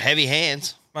 got heavy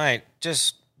hands. mate,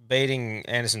 just beating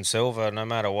Anderson Silva, no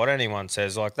matter what anyone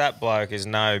says, like that bloke is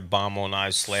no bum or no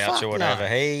slouch Fuck or whatever. no.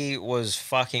 He was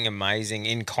fucking amazing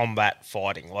in combat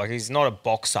fighting. Like, he's not a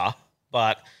boxer,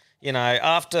 but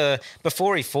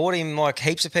before he fought him, like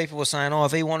heaps of people were saying,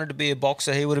 if he wanted to be a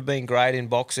boxer, he would have been great in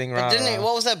boxing. But didn't he?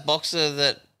 What was that boxer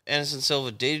that Anderson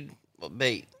Silva did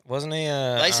beat? Wasn't he?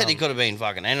 They said he could have been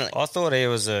fucking anything. I thought he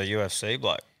was a UFC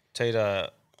bloke, Tito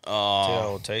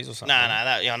Ortiz or something.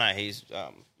 No, no, he's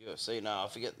UFC. No, I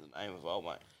forget the name of old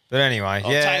mate. But anyway,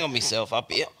 I'll tangle myself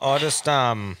up here. I just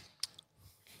want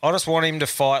him to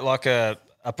fight like a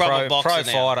Proper pro boxer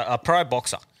now. fighter, a pro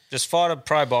boxer. Just fight a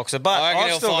pro boxer. But I reckon I've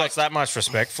he'll still fight- got that much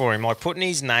respect for him. Like putting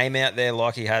his name out there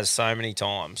like he has so many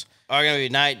times. I'm going to be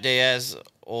Nate Diaz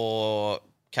or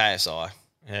KSI.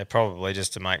 Yeah, probably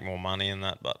just to make more money in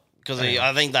that. But Because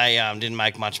I think they didn't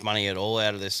make much money at all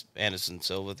out of this Anderson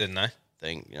Silva didn't they?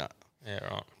 thing. Yeah,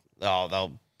 right.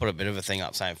 They'll put a bit of a thing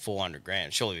up saying 400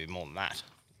 grand. Surely it'd be more than that.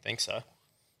 Think so.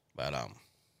 But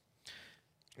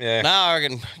Yeah. no, I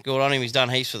reckon good on him. He's done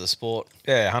heaps for the sport.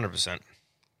 Yeah, 100%.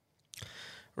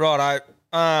 Righto.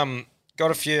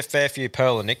 Got a fair few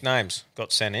Pearl of nicknames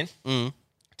got sent in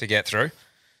to get through.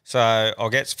 So I'll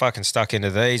get fucking stuck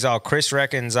into these. Chris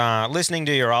reckons listening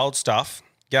to your old stuff,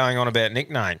 going on about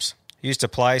nicknames. Used to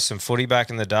play some footy back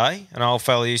in the day. An old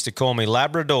fella used to call me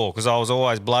Labrador because I was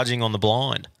always bludging on the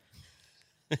blind.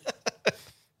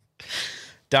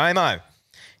 Damo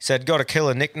said, got a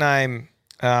killer nickname,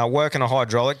 working a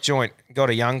hydraulic joint. Got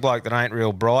a young bloke that ain't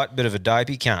real bright, bit of a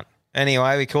dopey cunt.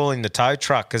 Anyway, we call him the tow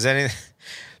truck because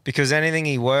anything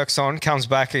he works on comes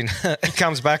back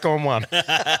on one.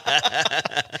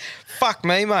 Fuck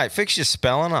me, mate. Fix your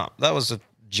spelling up. That was a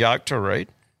joke to read.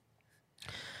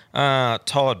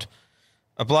 Todd,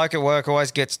 a bloke at work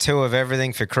always gets 2 of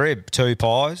everything for crib. 2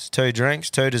 pies, 2 drinks,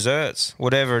 2 desserts.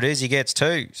 Whatever it is, he gets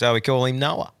 2. So we call him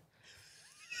Noah.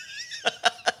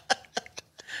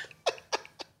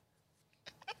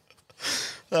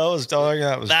 That's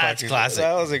classic.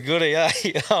 That was a goodie, eh?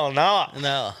 Oh, Noah.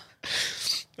 No.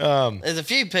 There's a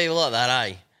few people like that,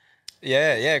 eh?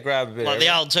 Yeah, grab a bit Like of the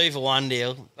everything. old 2 for 1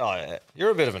 deal. Oh, yeah. You're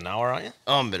a bit of a Noah, aren't you?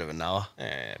 I'm a bit of a Noah.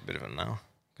 Yeah, a bit of a Noah.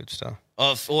 Good stuff.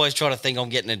 I've always tried to think I'm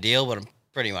getting a deal, but I'm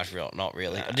pretty much not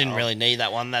really. I didn't really need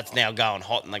that one. That's now going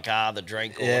hot in the car, the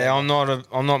drink. Or Yeah, whatever.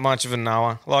 I'm not much of a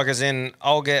Noah. Like, as in,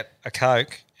 I'll get a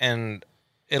Coke and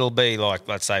it'll be like,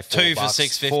 let's say, $4 2 for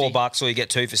 $6.50. $4, or you get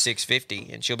 2 for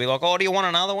 $6.50, and she'll be like, "Oh, do you want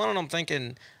another one?" And I'm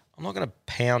thinking, I'm not going to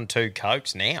pound 2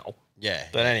 Cokes now. Yeah.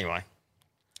 But anyway,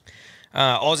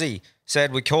 Aussie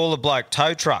said we call the bloke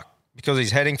tow truck because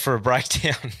he's heading for a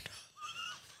breakdown.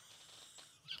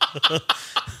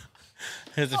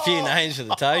 There's a few names for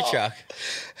the tow truck.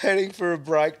 Heading for a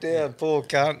breakdown. Poor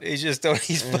cunt. He's just on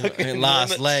his fucking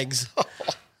Last limits. legs.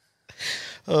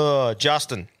 Oh,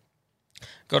 Justin.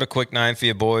 Got a quick name for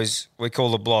you boys. We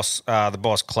call the boss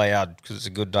Cloud because it's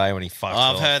a good day when he fucks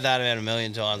I've off. heard that about a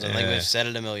million times. I think Yeah. we've said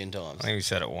it a million times. I think we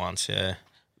said it once, yeah.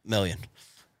 Million.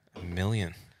 A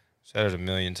million. Said it a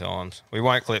million times. We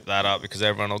won't clip that up because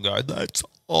everyone will go, that's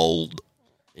old.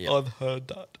 Yep. I've heard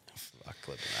that. Fuck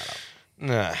clipping that up.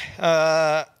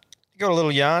 No. Got a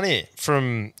little yarn here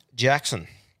from Jackson.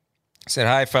 Said,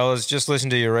 hey, fellas, just listen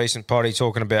to your recent potty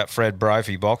talking about Fred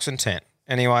Brophy boxing tent.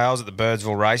 Anyway, I was at the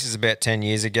Birdsville races about 10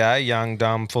 years ago, young,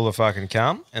 dumb, full of fucking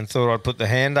cum, and thought I'd put the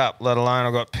hand up, let alone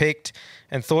I got picked,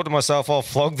 and thought to myself, I'll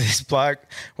flog this bloke.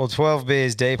 Well, 12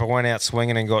 beers deep, I went out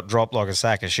swinging and got dropped like a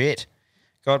sack of shit.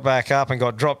 Got back up and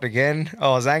got dropped again. I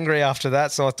was angry after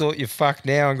that, so I thought, you fucked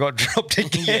now, and got dropped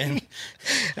again.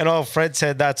 And old Fred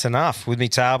said, that's enough. With me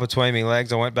tail between me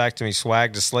legs, I went back to me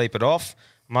swag to sleep it off.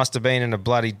 Must have been in a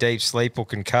bloody deep sleep or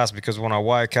concussed because when I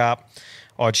woke up,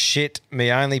 I'd shit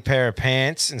me only pair of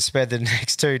pants and spent the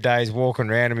next 2 days walking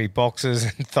around in me boxers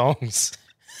and thongs.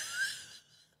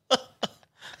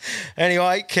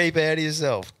 Anyway, keep out of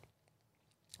yourself.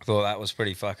 Thought that was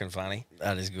pretty fucking funny.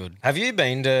 That is good. Have you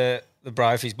been to the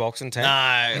Brophy's boxing tent? No,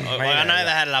 I know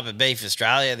they had it up at Beef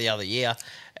Australia the other year,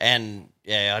 and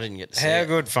yeah, I didn't get to see How it.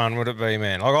 good fun would it be,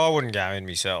 man? Like, I wouldn't go in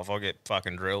myself. I'll get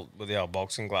fucking drilled with the old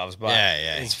boxing gloves. But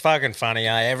Yeah. it's fucking funny,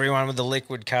 eh? Everyone with the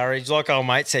liquid courage. Like old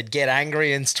mate said, get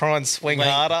angry and try and swing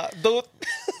harder. Do it.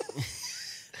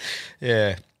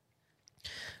 Yeah.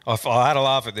 I had a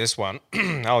laugh at this one.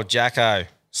 Old Jacko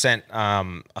sent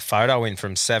a photo in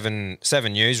from 7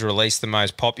 News, released the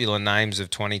most popular names of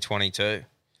 2022.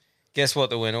 Guess what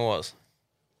the winner was?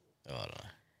 Oh, I don't know.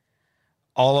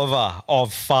 Oliver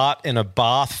of Fart in a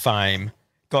Bath fame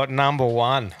got number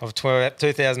 1 of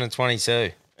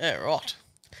 2022. Yeah, right.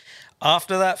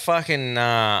 After that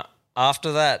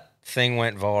thing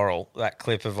went viral, that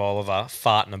clip of Oliver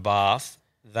fart in a bath,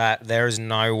 that there is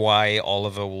no way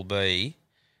Oliver will be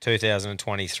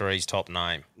 2023's top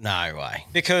name. No way.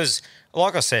 Because,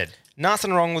 like I said,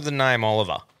 nothing wrong with the name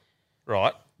Oliver,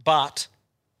 right? But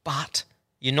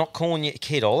you're not calling your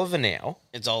kid Oliver now.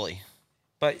 It's Ollie.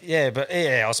 But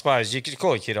yeah, I suppose you could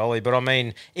call your kid Ollie. But I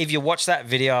mean, if you watch that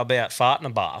video about farting a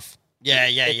bath,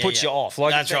 it puts you off.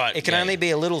 Like That's right. It can only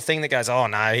be a little thing that goes, oh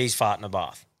no, he's farting a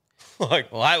bath.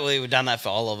 Like, Well, hopefully we've done that for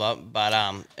Oliver, but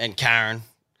and Karen.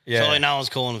 Yeah. Surely no one's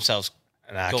calling themselves.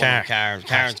 Karen.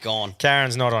 Karen's gone.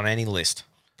 Karen's not on any list.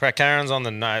 Karen's on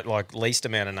the least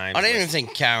amount of names. I didn't even list.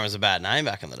 think Karen was a bad name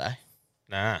back in the day.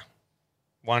 Nah,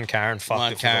 one Karen fucked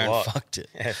One it for Karen the lot. fucked it.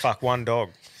 Yeah, fuck one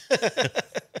dog.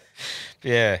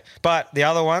 Yeah, but the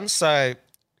other ones, so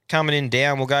coming in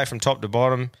down, we'll go from top to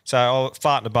bottom. So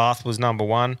Fart in the Bath was number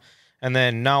 1. And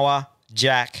then Noah,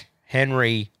 Jack,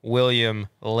 Henry, William,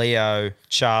 Leo,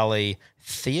 Charlie,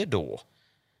 Theodore.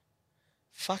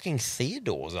 Fucking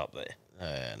Theodore's up there.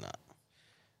 No.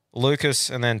 Lucas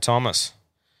and then Thomas.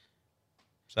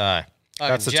 So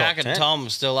that's the Jack top and 10. Tom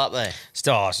still up there.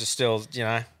 It's still,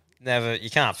 never,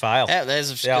 you can't fail. Yeah,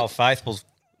 there's The old faithfuls.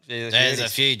 there's a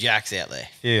few Jacks out there.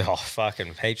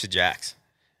 Fucking heaps of Jacks.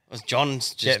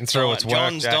 John's just Getting through its work.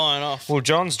 John's Jack. dying off. Well,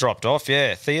 John's dropped off,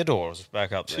 yeah. Theodore's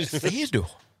back up there. Theodore?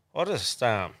 I just,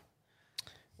 how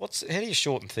do you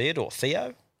shorten Theodore?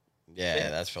 Theo? Yeah,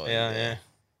 that's probably Yeah.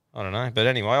 I don't know. But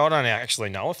anyway, I don't actually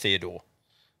know a Theodore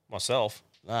myself.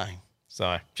 No.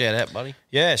 So, Shout out, buddy.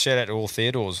 yeah, shout out to all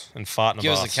Theodores and farting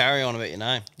Give us baths. a carry on about your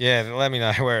name. Yeah, let me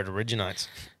know where it originates.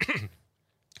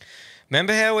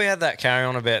 Remember how we had that carry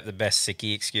on about the best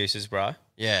sickie excuses, bro?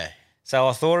 Yeah. So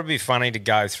I thought it'd be funny to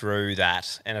go through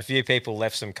that, and a few people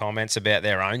left some comments about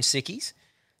their own sickies.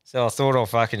 So I thought I'll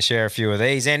fucking share a few of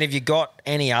these. And if you got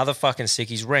any other fucking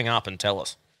sickies, ring up and tell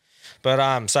us.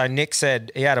 But so Nick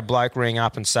said he had a bloke ring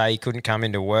up and say he couldn't come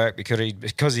into work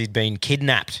because he'd been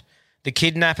kidnapped. The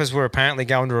kidnappers were apparently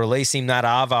going to release him that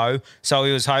arvo, so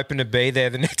he was hoping to be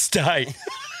there the next day.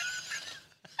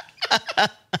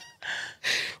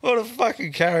 What a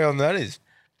fucking carry on that is.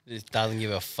 Just doesn't give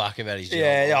a fuck about his job.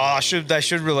 Yeah, they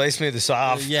should release me this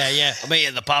half. Yeah. I'll meet you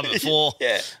at the pub at 4.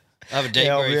 Yeah. Have a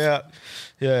debrief.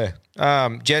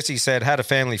 Yeah. Jesse said, had a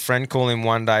family friend call him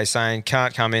one day saying,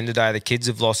 can't come in today. The kids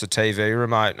have lost a TV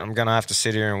remote. I'm going to have to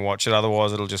sit here and watch it.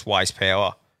 Otherwise, it'll just waste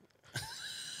power.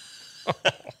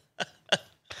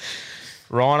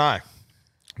 Rhino.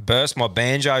 Burst my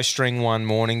banjo string one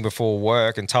morning before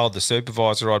work and told the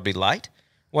supervisor I'd be late.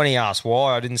 When he asked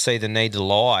why, I didn't see the need to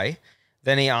lie.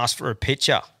 Then he asked for a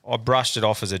picture. I brushed it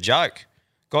off as a joke.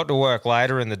 Got to work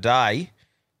later in the day.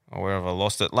 Or where have I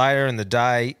lost it? Later in the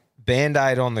day,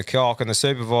 Band-Aid on the cock, and the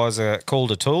supervisor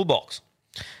called a toolbox.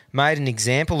 Made an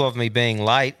example of me being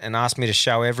late and asked me to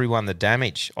show everyone the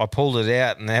damage. I pulled it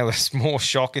out and there was more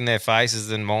shock in their faces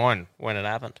than mine when it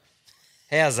happened.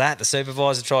 How's that? The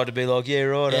supervisor tried to be like, yeah,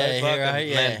 right,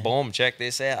 man, boom, check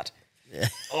this out. Yeah.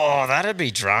 Oh, that'd be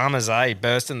dramas, eh?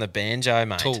 Bursting the banjo,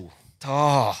 mate. Cool.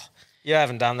 Oh, you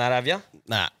haven't done that, have you?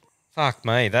 Nah. Fuck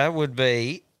me, that would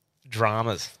be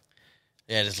dramas.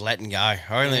 Yeah, just letting go.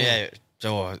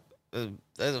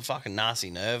 There's a fucking nasty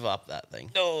nerve up that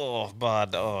thing. Oh,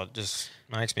 bud, it just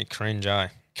makes me cringe, eh?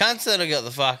 Cunts that have got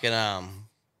the fucking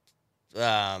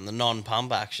the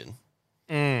non-pump action.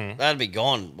 That'd be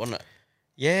gone, wouldn't it?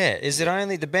 Yeah, is it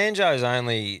only the banjo's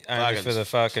only for the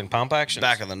fucking pump action?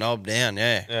 Back of the knob down,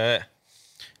 yeah.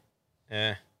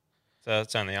 Yeah. So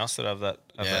it's only us that have that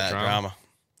drama.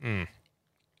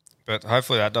 But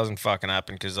hopefully that doesn't fucking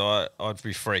happen because I'd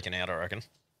be freaking out, I reckon.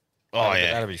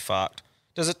 That'd be fucked.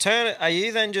 Does it turn? Are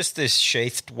you then just this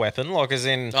sheathed weapon, like as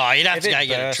in? Oh, you'd have to go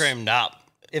get it trimmed up.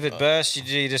 If it bursts,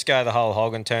 you just go the whole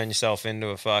hog and turn yourself into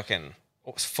a fucking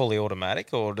fully automatic,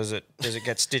 or does it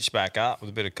get stitched back up with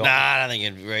a bit of cotton? Nah, I don't think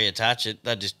you'd reattach it.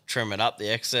 They'd just trim it up, the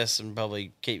excess, and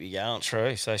probably keep you going.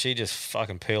 True. So she just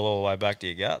fucking peel all the way back to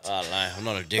your guts. I don't know. I'm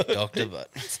not a dick doctor, but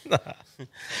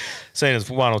seen as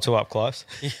one or two up close.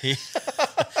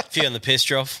 A few in the piss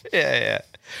trough. Yeah.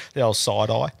 The old side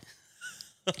eye.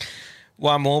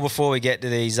 One more before we get to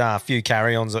these few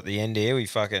carry-ons at the end here. We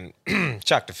fucking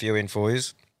chucked a few in for you.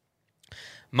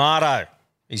 Marto,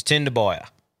 he's Tinder buyer.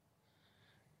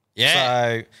 Yeah.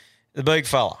 So the big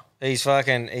fella, he's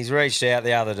reached out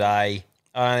the other day.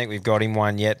 I don't think we've got him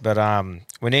one yet, but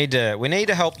we need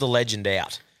to help the legend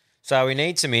out. So we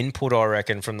need some input, I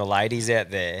reckon, from the ladies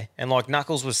out there. And like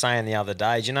Knuckles was saying the other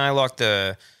day, do you know, like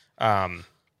the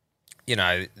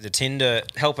Tinder,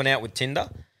 helping out with Tinder?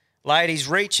 Ladies,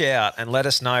 reach out and let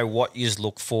us know what you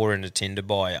look for in a Tinder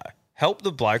bio. Help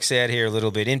the blokes out here a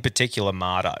little bit, in particular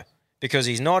Marto, because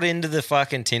he's not into the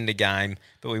fucking Tinder game,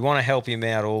 but we want to help him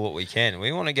out all that we can.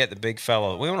 We want to get the big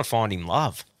fella. We want to find him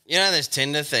love. You know this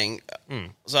Tinder thing?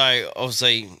 So,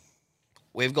 obviously,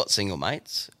 we've got single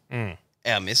mates.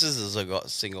 Our missuses have got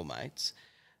single mates.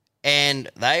 And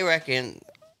they reckon,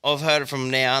 I've heard it from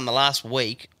now in the last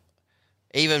week,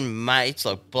 even mates,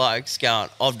 like blokes, going,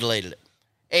 I've deleted it.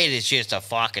 It is just a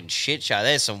fucking shit show.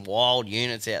 There's some wild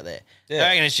units out there. Yeah. I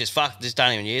reckon it's just just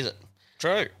don't even use it.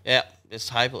 True. Yeah, it's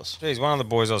hopeless. Geez, one of the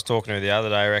boys I was talking to the other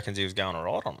day reckons he was going all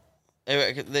right on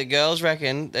it. The girls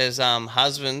reckon there's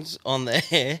husbands on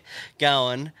there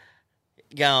going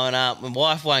up. My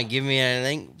wife won't give me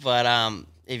anything, but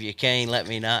if you're keen, let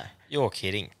me know. You're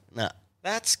kidding. No.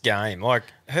 That's game. Like,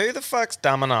 who the fuck's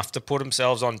dumb enough to put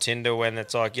themselves on Tinder when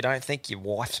it's like you don't think your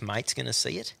wife's mate's going to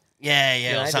see it?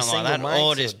 Yeah, or something like that.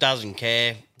 Or just doesn't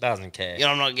care. Doesn't care. You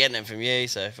know, I'm not getting it from you,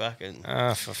 so fucking...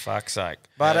 Oh, for fuck's sake.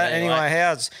 But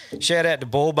anyway, shout out to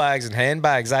Ball Bags and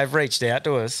Handbags. They've reached out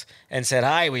to us and said,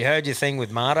 hey, we heard your thing with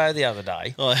Marto the other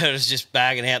day. Well, I heard us just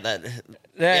bagging out that...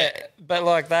 Yeah, but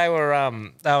like they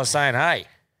were saying, hey,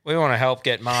 we want to help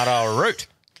get Marto a route.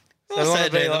 So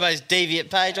the most deviant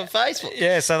page on Facebook.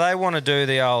 Yeah, so they want to do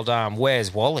the old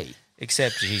Where's Wally?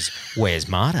 Except he's Where's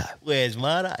Marto? Where's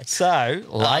Marto? So,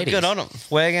 ladies, good on them.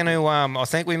 We're going to, I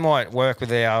think we might work with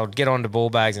get onto Ball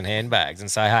Bags and Handbags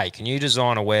and say, hey, can you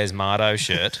design a Where's Marto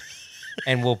shirt?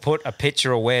 And we'll put a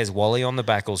picture of Where's Wally on the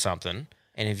back or something.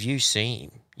 And if you see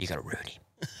him, you got to ruin him.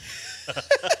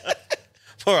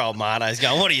 Poor old Marto's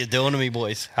going, what are you doing to me,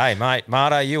 boys? Hey, mate,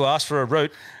 Marto, you asked for a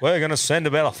route. We're going to send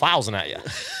about 1,000 at you.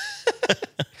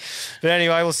 But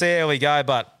anyway, we'll see how we go.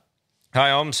 But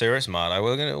hey, I'm serious, Marto.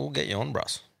 We'll get you on,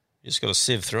 bruss. You just got to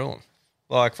sieve through them.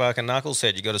 Like fucking Knuckles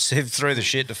said, you got to sieve through the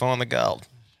shit to find the gold.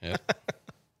 Yeah.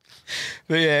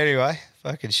 But yeah, anyway,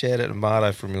 fucking shout out to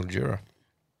Marto from Mildura.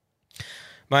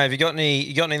 Mate, have you got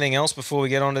anything else before we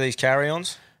get on to these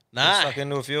carry-ons? No. Let's suck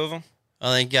into a few of them.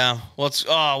 I think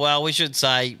we should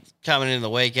say coming into the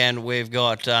weekend we've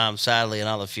got sadly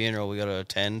another funeral we got to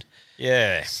attend.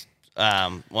 Yeah.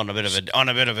 On a bit of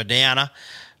a downer.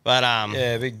 But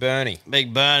yeah, Big Bernie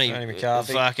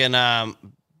McCarthy, fucking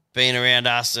been around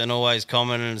us and always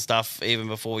commenting and stuff even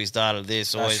before we started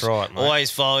this. That's right, mate. Always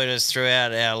followed us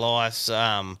throughout our lives,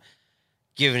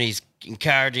 giving his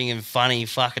encouraging and funny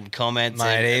fucking comments.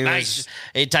 Mate,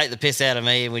 he'd take the piss out of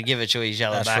me and we'd give it to each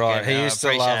other. That's back. right.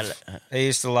 He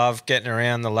used to love getting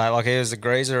around the lake. Like he was the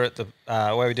greaser at the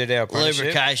where we did our apprenticeship.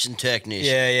 Lubrication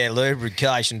technician. Yeah,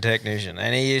 lubrication technician,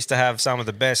 and he used to have some of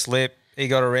the best lip. He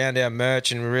got around our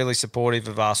merch and really supportive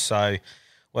of us. So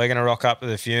we're going to rock up to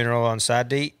the funeral on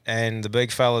Saturday, and the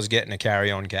big fella's getting a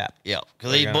carry-on cap. Yeah,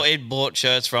 because he'd bought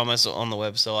shirts from us on the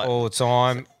website all the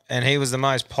time. And he was the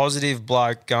most positive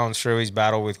bloke going through his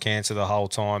battle with cancer the whole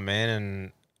time, man.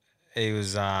 And he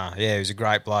was, he was a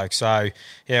great bloke. So,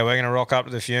 yeah, we're going to rock up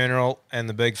to the funeral and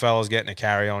the big fella's getting a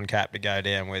carry-on cap to go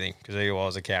down with him because he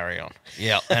was a carry-on.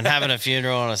 Yeah, and having a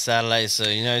funeral on a Saturday, so,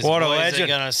 you know, his What a boys legend. are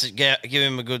going to give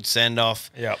him a good send-off.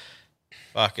 Yep.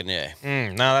 Fucking, yeah.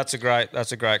 No, that's a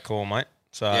great call, mate.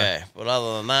 So Yeah, but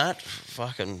other than that,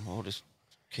 fucking, we'll just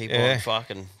keep Yeah. on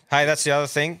fucking... Hey, that's the other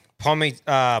thing. Pommy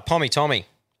Tommy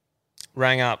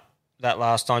rang up that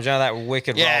last time. Do you know that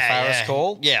wicked Yeah, Ralph Harris yeah.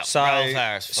 call? Yeah, so, Ralph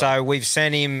Harris, So we've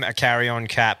sent him a carry-on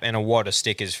cap and a wad of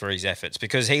stickers for his efforts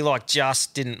because he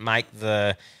just didn't make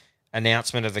the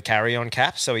announcement of the carry-on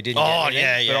cap, so he didn't get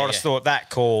anything. But I just thought that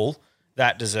call,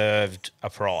 that deserved a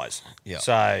prize. Yeah.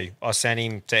 So I sent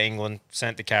him to England,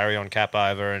 sent the carry-on cap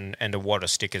over and a wad of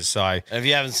stickers. So And if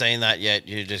you haven't seen that yet,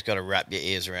 you just got to wrap your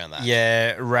ears around that.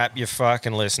 yeah, wrap your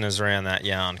fucking listeners around that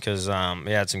yarn because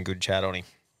we had some good chat on him.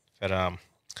 But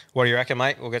what do you reckon,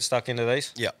 mate? We'll get stuck into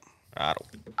these? Yep. Right.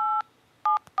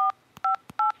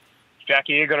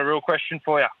 Jackie, I got a real question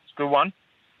for you. It's a good one.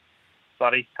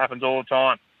 Bloody happens all the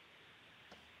time.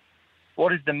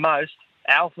 What is the most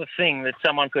alpha thing that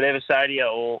someone could ever say to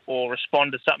you or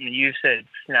respond to something that you've said?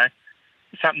 You know,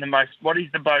 what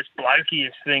is the most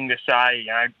blokiest thing to say? You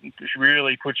know, just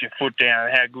really put your foot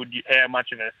down how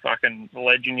much of a fucking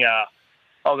legend you are.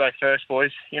 I'll go first,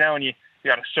 boys. You know, when you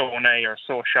got a sore knee or a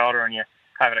sore shoulder and you're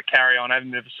having a carry on, having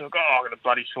a bit of a sore, I got a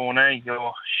bloody sore knee.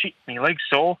 Oh, shit, my leg's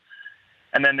sore.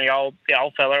 And then the old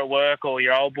fella at work or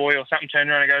your old boy or something turns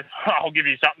around and goes, I'll give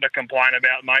you something to complain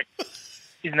about, mate.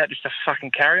 Isn't that just a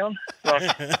fucking carry-on? Like,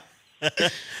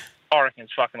 I reckon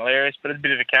it's fucking hilarious, but it's a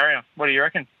bit of a carry-on. What do you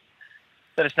reckon?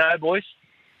 Let us know, boys.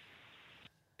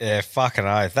 Yeah, fucking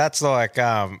oath. That's like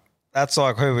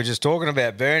who we were just talking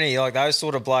about, Bernie. Like those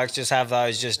sort of blokes just have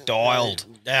those just dialed.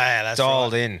 Yeah, that's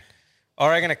dialed right. in. I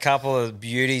reckon a couple of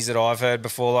beauties that I've heard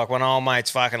before, like when old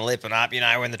mates fucking lipping up, you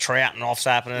know, when the trouting off's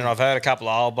happening, I've heard a couple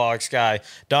of old blokes go,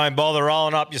 don't bother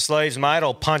rolling up your sleeves, mate,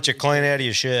 I'll punch you clean out of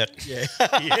your shirt. Yeah.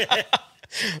 Yeah.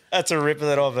 That's a ripper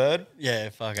that I've heard. Yeah,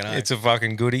 fucking hell. It's a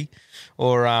fucking goodie.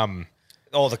 Or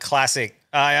the classic,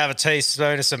 I have a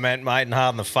teaspoon of cement, mate, and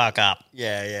harden the fuck up.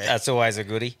 Yeah, yeah. That's always a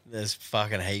goodie. There's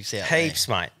fucking heaps out Heaps,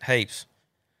 mate, heaps.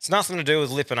 It's nothing to do with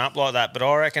lipping up like that, but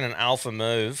I reckon an alpha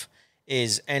move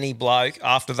is any bloke,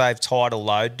 after they've tied a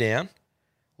load down,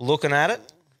 looking at it,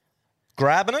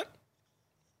 grabbing it,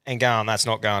 and going, that's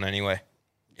not going anywhere.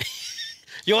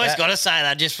 You always got to say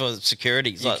that just for security.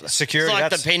 It's like, security, it's like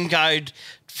the that's- pin code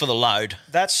for the load.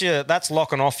 That's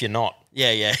locking off your knot.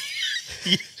 Yeah, yeah.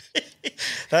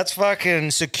 That's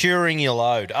fucking securing your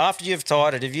load. After you've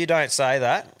tied it, if you don't say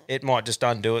that, it might just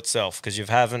undo itself because you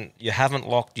haven't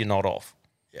locked your knot off.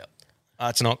 Yeah.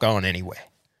 It's not going anywhere.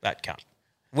 That cunt.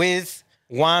 With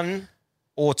one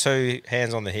or two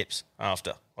hands on the hips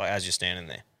after, like as you're standing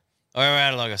there. I remember I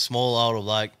had like a small older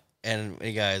bloke and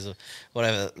he goes,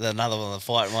 whatever, another one,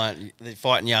 the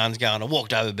fighting yarn's going, I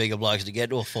walked over bigger blokes to get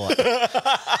to a fight.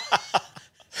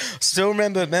 Still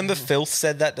remember Filth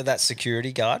said that to that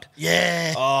security guard?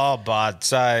 Yeah. Oh, bud.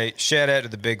 So shout out to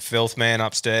the big Filth man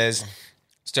upstairs.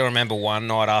 Still remember one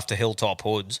night after Hilltop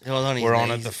Hoods. He was on his we're on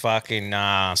knees. at the fucking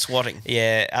Swatting.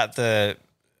 Yeah, at the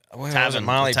Tavern,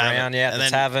 Marley the tavern. Brown, yeah, at And the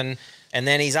then- tavern. And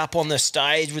then he's up on the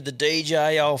stage with the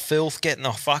DJ, old Filth, getting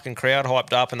the fucking crowd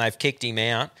hyped up, and they've kicked him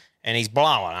out, and he's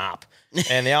blowing up.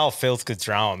 And the old Filth could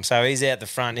throw him. So he's out the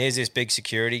front. Here's this big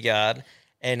security guard.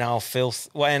 And old Filth,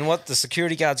 and what the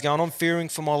security guard's going, I'm fearing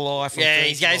for my life. I'm Yeah, fearing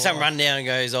he's for my going some life." rundown and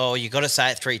goes, oh, you got to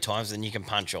say it 3 times, then you can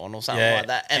punch on or something like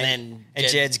that. And then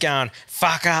Jed's going,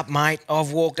 fuck up, mate.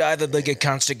 I've walked over bigger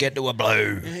cunts to get to a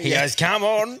blow. He goes, come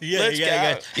on, let's go.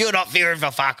 He goes, you're not fearing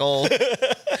for fuck all.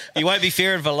 You won't be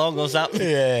fearing for long or something.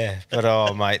 Yeah, but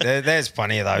oh, mate, there's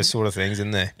plenty of those sort of things,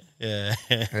 isn't there? Yeah.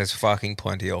 There's fucking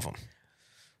plenty of them.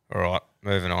 All right,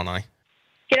 moving on, eh?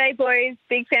 G'day, boys.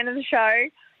 Big fan of the show.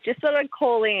 Just thought I'd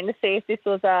call in to see if this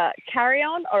was a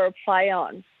carry-on or a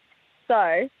play-on. So,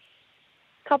 a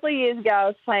couple of years ago, I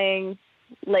was playing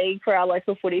league for our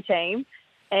local footy team,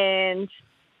 and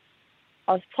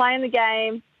I was playing the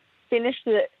game, finished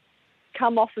it,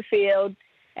 come off the field,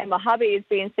 and my hubby has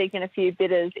been seeking a few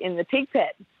bitters in the pig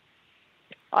pen.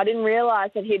 I didn't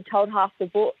realise that he'd told half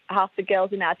the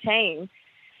girls in our team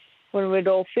when we'd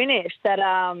all finished that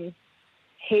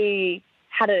he'd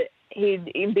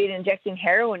been injecting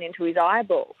heroin into his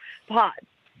eyeball. But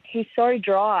he's so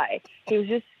dry. He was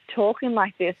just talking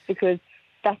like this because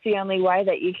that's the only way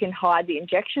that you can hide the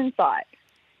injection site.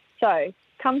 So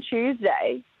come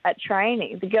Tuesday at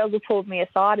training, the girls have pulled me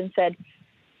aside and said,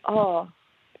 oh,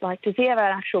 like, does he have an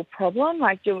actual problem?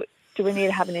 Like, do we need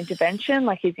to have an intervention?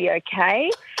 Like, is he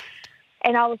okay?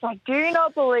 And I was like, do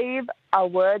not believe a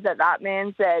word that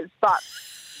man says. But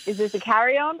is this a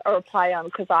carry-on or a play-on?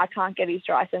 Because I can't get his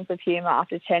dry sense of humour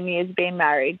after 10 years being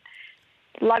married.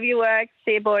 Love your work.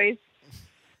 See you, boys.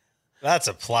 That's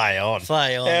a play on.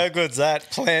 Play on. How good's that?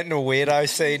 Planting a weirdo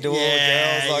seed to all the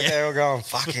Yeah, girls. Like yeah. they were going,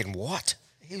 fucking what?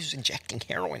 He was injecting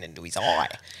heroin into his eye.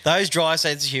 Those dry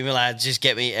sense of humour lads just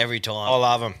get me every time. I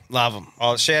love him. Love them.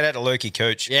 Oh, shout out to Lukey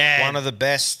Cooch. Yeah. One of the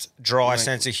best dry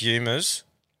sense of humours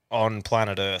on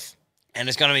planet Earth. And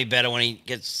it's going to be better when he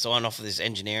gets signed off of this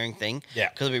engineering thing. Yeah.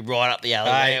 Because it'll be right up the alley.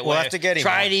 Hey, we'll have to get him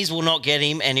Tradies will not get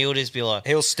him, and he'll just be like,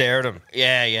 He'll stare at him.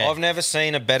 yeah, yeah. I've never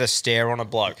seen a better stare on a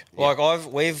bloke. Like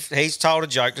he's told a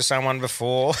joke to someone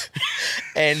before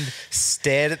and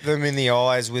stared at them in the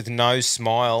eyes with no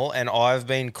smile, and I've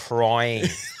been crying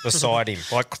beside him,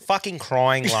 like fucking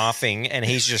crying, laughing, and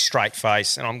he's just straight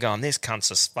face, and I'm going, this cunt's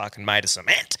just fucking made of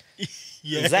cement.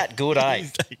 Yeah. Is that good, eh?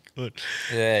 Is that good?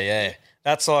 Yeah, yeah.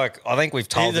 That's like, I think we've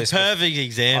told He's this. the perfect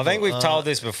example. I think we've told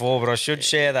this before, but I should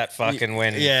share that fucking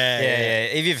when. Yeah.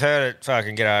 If you've heard it,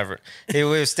 fucking get over it. We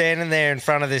were standing there in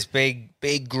front of this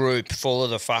big group full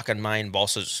of the fucking main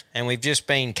bosses, and we've just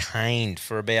been caned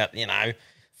for about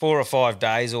 4 or 5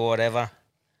 days or whatever,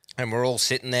 and we're all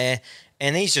sitting there,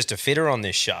 and he's just a fitter on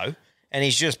this show, and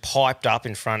he's just piped up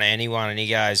in front of anyone, and he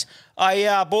goes,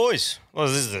 "Hey, boys, well,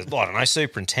 this is the, I don't know,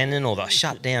 superintendent or the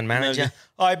shutdown manager.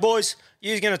 Hey, boys,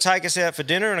 you going to take us out for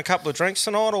dinner and a couple of drinks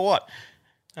tonight or what?"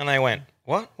 And they went,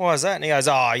 "What? Why is that?" And he goes,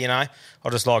 I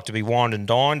just like to be wined and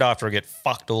dined after I get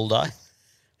fucked all day.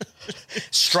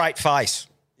 Straight face.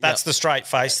 That's the straight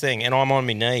face thing. And I'm on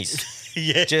my knees.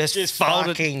 Yeah. Just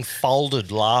fucking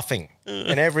folded laughing.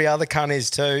 And every other cunt is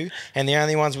too. And the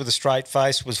only ones with a straight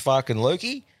face was fucking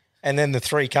Lukey. And then the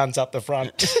 3 cunts up the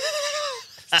front.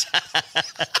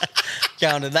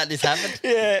 Going, did that just happen?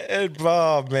 Yeah,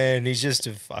 oh man, he's just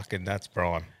a fucking nuts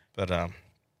prime. But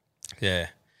yeah.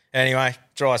 Anyway,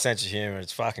 dry sense of humour.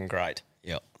 It's fucking great.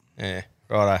 Yep. Yeah,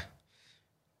 righto.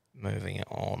 Moving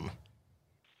on.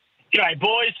 G'day,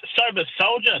 boys. Sober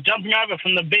Soldier, jumping over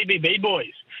from the BBB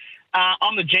boys.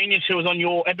 I'm the genius who was on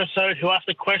your episode who asked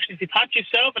the question, if you punch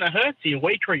yourself and it hurts, are you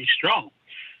weak or are you strong?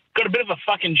 Got a bit of a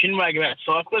fucking chinwag about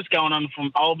cyclists going on from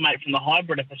old mate from the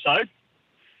hybrid episode.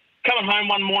 Coming home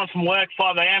one morning from work,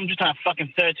 5 a.m, just on a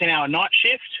fucking 13-hour night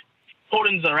shift. Pulled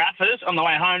into the Raffers on the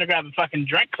way home to grab a fucking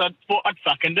drink because I thought I'd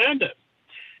fucking earned it.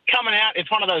 Coming out,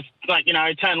 it's one of those,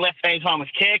 turn left anytime with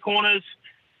care corners.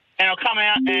 And I'll come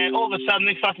out and all of a sudden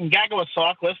this fucking gaggle of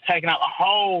cyclists taking up the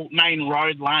whole main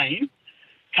road lane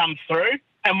comes through.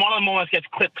 And one of them almost gets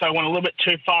clipped because I went a little bit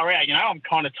too far out, I'm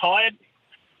kind of tired.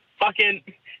 Fucking,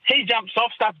 he jumps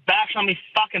off, starts bashing on me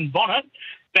fucking bonnet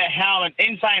about how an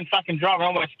insane fucking driver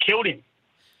almost killed him. It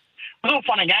was all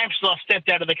fun and games until I stepped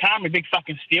out of the car in my big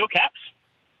fucking steel caps.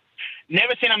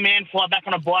 Never seen a man fly back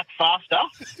on a bike faster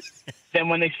than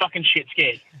when these fucking shit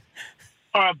scared.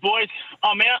 All right, boys,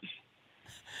 I'm out.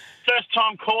 First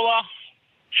time caller,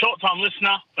 short time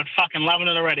listener, but fucking loving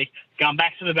it already. Going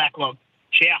back to the backlog.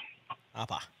 Ciao.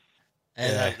 Upper.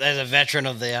 There's a veteran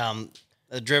of the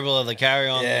dribble of the carry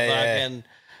on. Out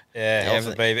of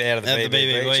the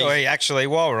BBB. Sorry, actually,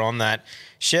 while we're on that,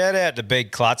 shout out to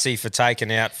Big Klutzy for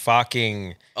taking out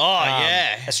fucking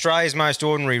Australia's most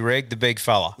ordinary rig, the big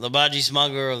fella. The budgie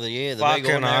smuggler of the year. The fucking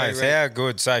big ordinary oath. rig. How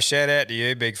good. So shout out to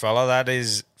you, big fella. That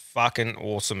is fucking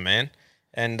awesome, man.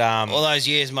 And all those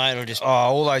years, mate, are just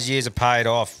all those years are paid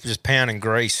off. Just pounding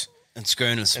grease. and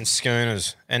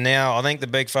schooners. And now I think the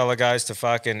big fella goes to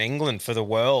fucking England for the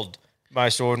world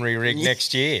most ordinary rig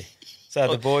next year. So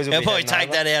the boys will They'll be probably heading take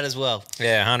over. that out as well.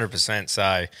 Yeah, 100%.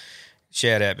 So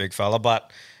shout out, big fella.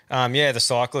 But, the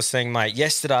cyclist thing, mate.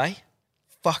 Yesterday,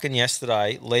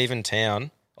 leaving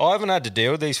town, I haven't had to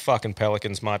deal with these fucking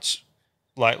pelicans much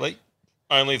lately.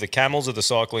 Only the camels of the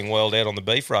cycling world out on the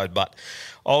beef road. But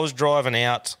I was driving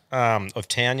out of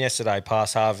town yesterday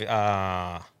past the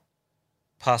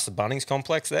Bunnings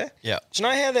complex there. Yeah. Do you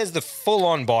know how there's the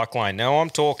full-on bike lane? Now, I'm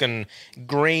talking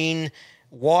green,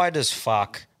 wide as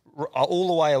fuck, all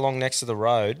the way along next to the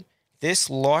road. This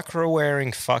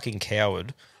lycra-wearing fucking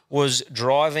coward was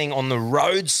driving on the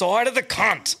road side of the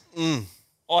cunt.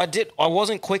 I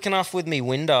wasn't quick enough with me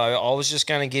window. I was just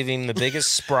going to give him the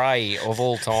biggest spray of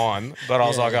all time. But I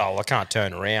was like, I can't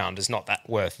turn around. It's not that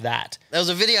worth that. There was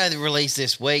a video that released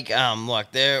this week.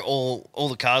 They're all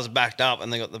the cars are backed up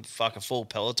and they got the fucking full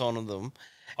peloton of them.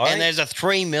 There's a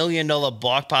 $3 million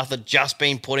bike path that just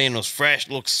been put in. It was fresh,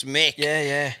 looks smick.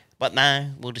 Yeah. But no,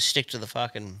 we'll just stick to the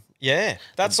fucking. Yeah,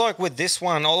 that's like with this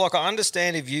one. I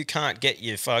understand if you can't get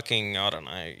your fucking,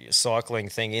 your cycling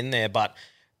thing in there, but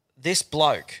this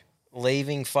bloke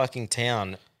leaving fucking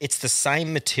town. It's the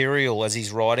same material as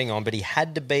he's riding on, but he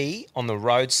had to be on the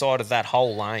roadside of that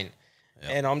whole lane.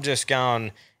 Yep. And I'm just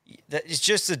going, it's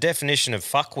just the definition of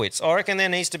fuckwits. I reckon there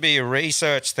needs to be a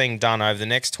research thing done over the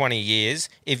next 20 years.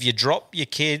 If you drop your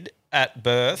kid at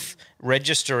birth,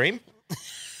 register him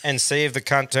and see if the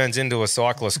cunt turns into a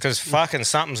cyclist, because fucking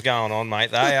something's going on,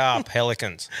 mate. They are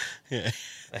pelicans. Yeah.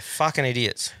 They're fucking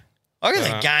idiots. I got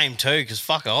the game too, because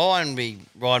fuck, I wouldn't be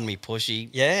riding me pushy.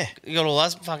 Yeah. You got all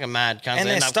those fucking mad cunts.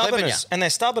 And they're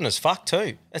stubborn as fuck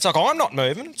too. It's like, I'm not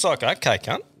moving. It's like, okay,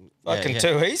 cunt. Fucking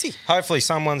too easy. Hopefully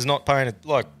someone's not paying it.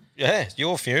 Like, yeah,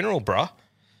 your funeral, bruh.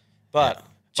 But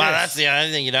that's the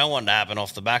only thing you don't want to happen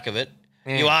off the back of it.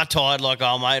 You are tired like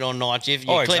old mate on night shift.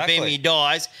 You clip him, he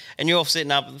dies, and you're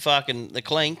sitting up at the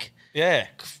clink. Yeah.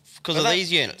 Because of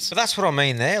these units. But that's what I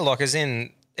mean there. Like, as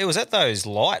in, it was at those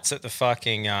lights at the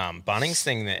fucking Bunnings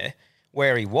thing there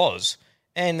where he was.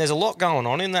 And there's a lot going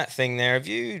on in that thing there. If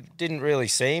you didn't really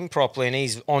see him properly and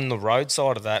he's on the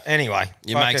roadside of that. Anyway.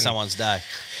 You make someone's day.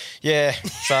 Yeah.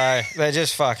 So they're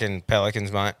just fucking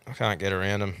pelicans, mate. I can't get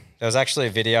around them. There was actually a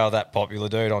video of that popular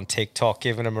dude on TikTok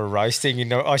giving him a roasting. You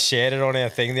know, I shared it on our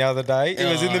thing the other day. He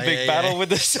was in the big battle with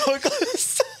the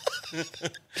cyclist.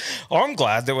 I'm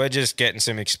glad that we're just getting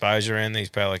some exposure in these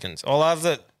pelicans. I love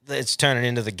that it's turning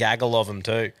into the gaggle of them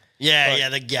too. Yeah,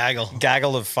 the gaggle.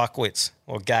 Gaggle of fuckwits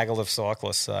or gaggle of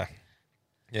cyclists. So,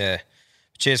 yeah.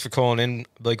 Cheers for calling in,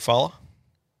 big fella.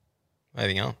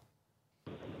 Moving on.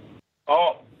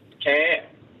 Oh, Cam.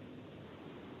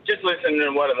 Just listening to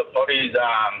one of the potties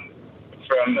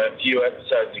from a few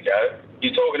episodes ago.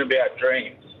 You're talking about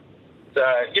dreams. So,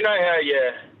 you know how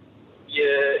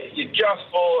you're just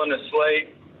falling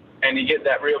asleep and you get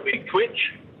that real big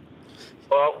twitch?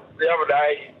 Well, the other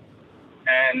day,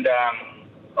 and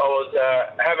I was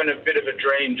having a bit of a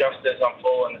dream just as I'm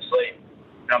falling asleep.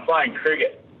 And I'm playing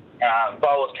cricket.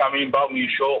 Bowlers come in, bowled me a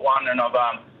short one, and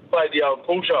I've played the old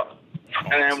pull shot.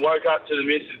 And then woke up to the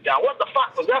missus going, what the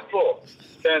fuck was that for?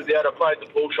 Turns out I played the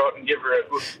pull shot and give her a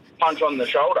good punch on the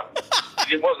shoulder.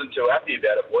 She wasn't too happy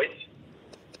about it, boys.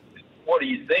 What do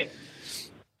you think?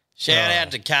 Shout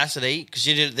out to Cassidy, because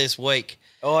she did it this week.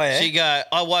 Oh, yeah? She go,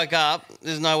 I woke up,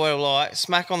 there's nowhere to lie,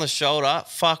 smack on the shoulder,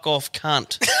 fuck off,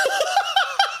 cunt.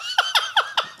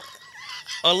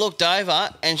 I looked over,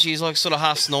 and she's like sort of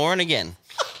half snoring again.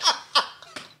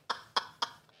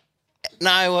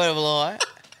 No word of a lie.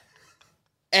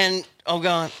 And I'm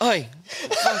going, oi,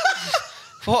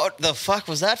 what the fuck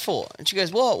was that for? And she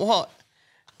goes, what?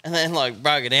 And then, like,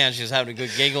 broke it down. She was having a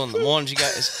good giggle in the morning. She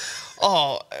goes,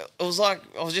 it was like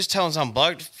I was just telling some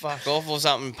bloke to fuck off or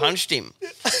something and punched him.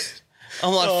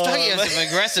 I'm like, fuck, you have some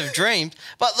aggressive dreams.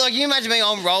 But, like, you imagine me,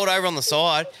 I'm rolled over on the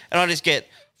side and I just get,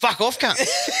 fuck off, cunt.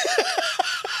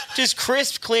 Just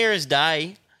crisp, clear as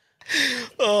day.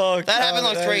 Oh, that happened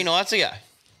like 3 nights ago.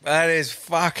 That is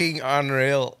fucking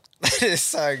unreal. That is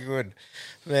so good.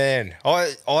 Man,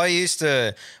 I used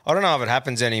to, I don't know if it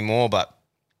happens anymore, but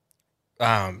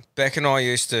Beck and I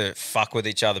used to fuck with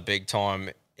each other big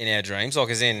time in our dreams. Like,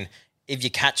 as in, if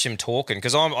you catch him talking,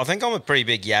 because I think I'm a pretty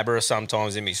big yabberer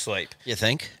sometimes in my sleep. You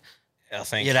think? I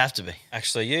think you'd have to be.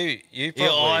 Actually, you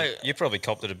probably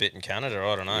copped it a bit in Canada.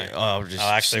 I don't know. Yeah,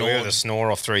 actually, we were the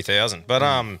snore off 3000. But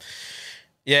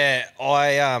yeah,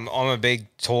 I'm a big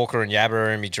talker and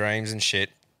yabberer in my dreams and shit.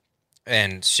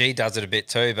 And she does it a bit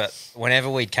too, but whenever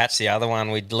we'd catch the other one,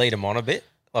 we'd lead them on a bit.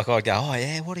 Like, I'd go, oh,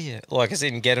 yeah, what are you? Like, as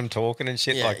in get them talking and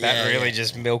shit like that. Really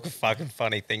just milk a fucking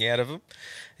funny thing out of them.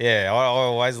 Yeah, I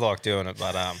always like doing it,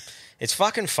 but it's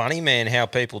fucking funny, man, how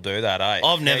people do that, eh?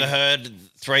 I've never heard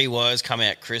 3 words come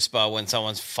out crisper when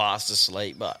someone's fast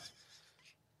asleep, but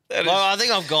I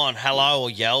think I've gone hello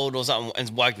or yelled or something and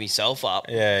woke myself up.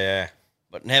 Yeah.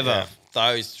 But never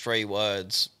those 3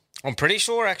 words. I'm pretty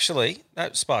sure, actually,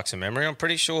 that sparks a memory. I'm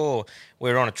pretty sure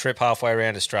we were on a trip halfway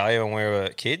around Australia when we were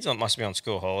kids. It must be on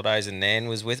school holidays, and Nan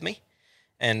was with me.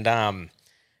 And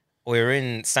we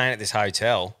were staying at this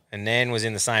hotel, and Nan was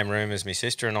in the same room as my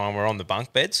sister and I, and we were on the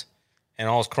bunk beds. And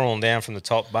I was crawling down from the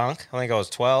top bunk. I think I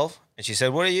was 12. And she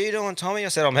said, what are you doing, Tommy? I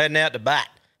said, I'm heading out to bat.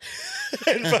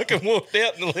 And fucking walked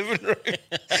out in the living room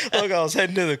like I was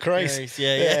heading to the crease.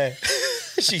 Yeah.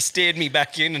 She steered me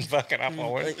back in and fucking up I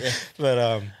went. Yeah.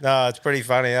 But no, it's pretty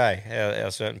funny, how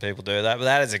certain people do that. But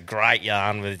that is a great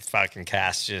yarn with fucking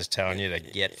Cass just telling you to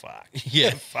get fucked.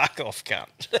 Yeah. Fuck off,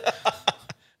 cunt.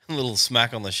 A little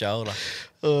smack on the shoulder.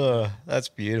 Oh, that's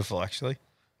beautiful, actually.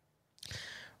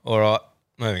 All right,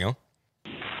 moving on.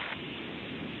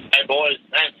 Hey, boys,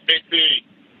 that's Bitsy.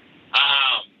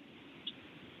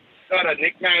 Got a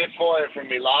nickname for you from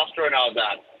me last run I was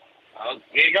at.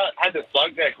 Had this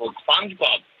bloke there called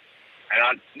SpongeBob, and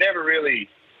I never really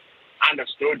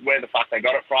understood where the fuck they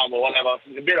got it from or whatever.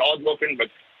 It was a bit odd looking, but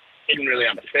didn't really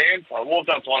understand. So I walked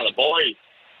up to one of the boys,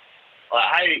 like,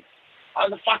 hey, how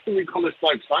the fuck do we call this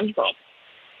bloke SpongeBob?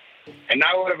 And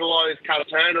no whatever this kind of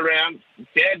turned around,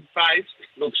 dead face,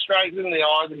 looked straight in the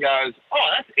eyes and goes, oh,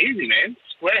 that's easy, man.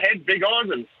 Square head, big eyes,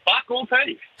 and fuck all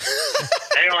teeth.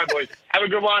 Anyway, boys, have a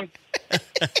good one.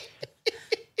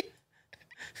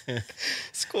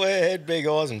 Square head, big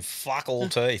eyes, and fuck all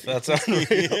teeth. That's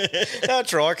unreal.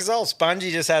 That's right, because old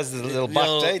Spongy just has the little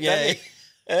buck teeth, doesn't he?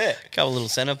 Yeah. A couple little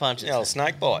centre punches. Yeah, old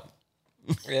snake bite.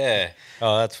 Yeah.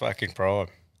 Oh, that's fucking prime.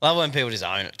 Love when people just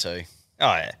own it too.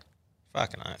 Oh, yeah.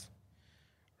 Fucking oath.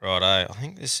 Righto. I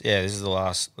think this is the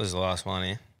last one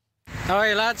here. How are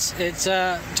you, lads? It's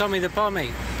Tommy the Pommy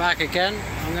back again.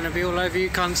 I'm going to be all over you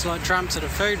cunts like tramps at a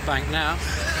food bank now.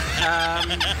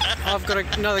 I've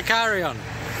got another carry-on.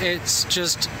 It's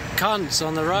just cunts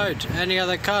on the road. Any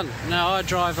other cunt. Now, I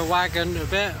drive a wagon a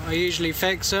bit. I usually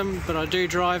fix them, but I do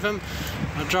drive them.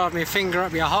 I drive my finger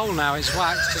up your hole now. It's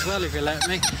waxed as well, if you let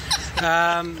me.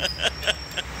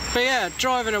 But yeah,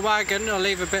 driving a wagon, I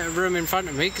leave a bit of room in front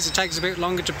of me because it takes a bit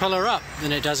longer to pull her up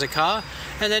than it does a car.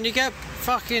 And then you get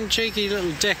fucking cheeky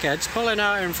little dickheads pulling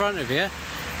out in front of you,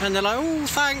 and they're like, oh,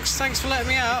 thanks for letting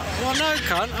me out. Well, no,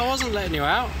 cunt, I wasn't letting you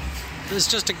out. There's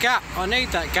just a gap. I need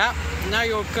that gap. Now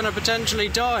you're going to potentially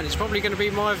die, and it's probably going to be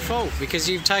my fault because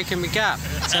you've taken my gap.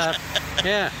 So,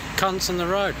 yeah, cunts on the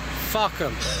road. Fuck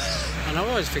them. And I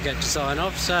always forget to sign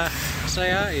off, so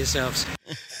stay out of yourselves.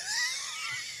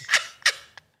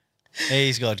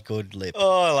 He's got good lip.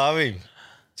 Oh, I love him.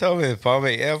 Tell me the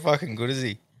Pommy. How fucking good is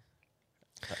he?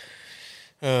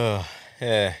 Oh,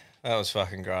 yeah. That was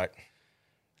fucking great.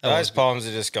 Those poems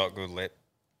have just got good lip.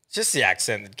 It's just the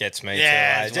accent that gets me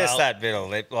too. Just that bit of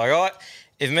lip. Like,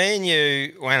 if me and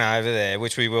you went over there,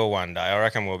 which we will one day, I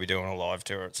reckon we'll be doing a live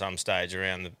tour at some stage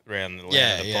around the land of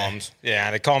the bombs.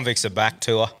 Yeah, the Convicts Are Back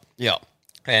tour. Yeah.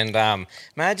 And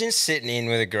imagine sitting in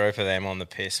with a group of them on the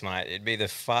piss, mate. It'd be the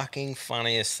fucking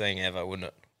funniest thing ever, wouldn't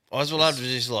it? I just would love to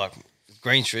just like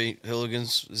Green Street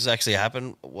hooligans. This actually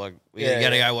happened. Like we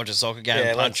gotta go watch a soccer game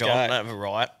and punch on. Have a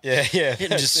riot. Yeah.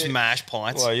 And just smash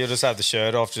pints. Well, you'll just have the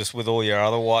shirt off, just with all your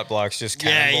other white blokes just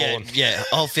cannonballing. Yeah.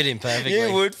 I'll fit in perfectly.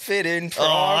 You would fit in.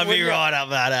 Prime, I'd be right up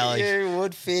that alley. You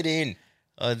would fit in.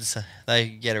 They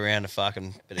get around a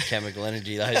fucking bit of chemical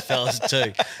energy. Those fellas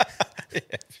too. Yeah,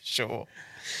 for sure.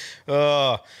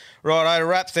 Oh, right, to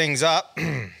wrap things up,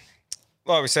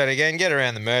 like we said again, get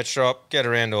around the merch drop, get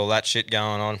around all that shit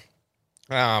going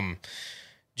on.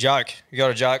 Joke. You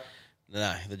got a joke?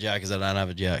 No, the joke is I don't have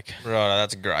a joke. Right,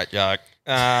 that's a great joke.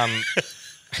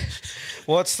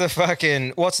 What's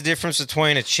the difference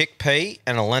between a chickpea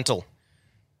and a lentil?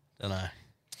 Don't know.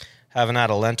 Haven't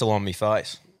had a lentil on me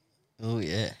face. Oh,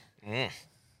 yeah. Is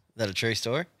that a true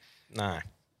story? No.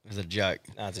 It's a joke.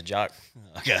 No, it's a joke.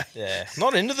 Okay. Yeah.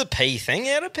 Not into the pea thing.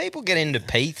 How do people get into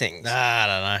pea things? Nah, I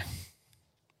don't know.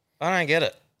 I don't get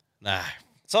it. Nah.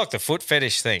 It's like the foot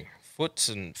fetish thing. Foots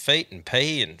and feet and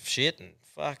pee and shit and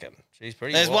fucking. She's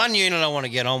pretty. There's one unit I want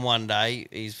to get on one day.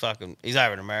 He's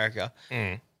over in America.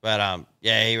 But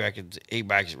he reckons he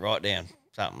breaks it right down.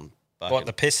 Something. Fucking. What,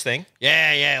 the piss thing?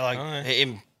 Yeah. Like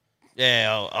him.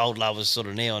 Yeah, old love was sort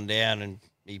of kneeling down and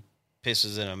he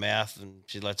pisses in her mouth and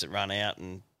she lets it run out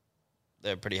and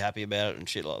they're pretty happy about it and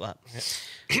shit like that.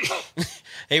 Yeah.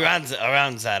 He runs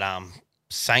that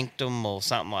Sanctum or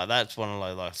something like that. It's one of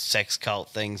those like sex cult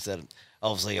things that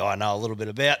obviously I know a little bit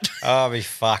about. Oh, be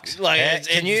fucked. Like,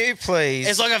 can you please?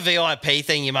 It's like a VIP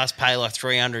thing. You must pay like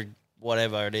 $300,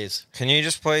 whatever it is. Can you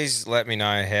just please let me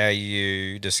know how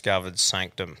you discovered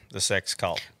Sanctum, the sex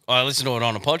cult? I listened to it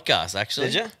on a podcast, actually.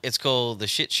 Did you? It's called The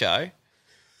Shit Show.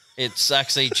 It's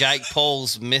actually Jake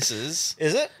Paul's missus.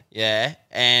 Is it? Yeah,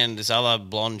 and this other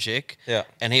blonde chick. Yeah.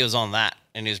 And he was on that,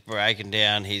 and he was breaking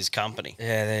down his company.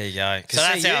 Yeah, there you go. So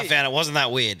that's how I found it. Wasn't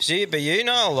that weird? But you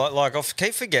know a lot. Like, I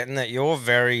keep forgetting that you're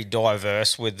very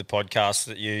diverse with the podcast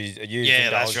that you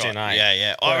that's right. in, eh?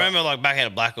 Yeah. I remember, like, back out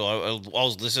of Blackpool, I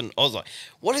was listening. I was like,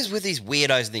 what is with these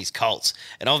weirdos and these cults?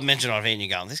 And I've mentioned on here, and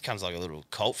you're going, this comes like a little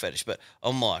cult fetish. But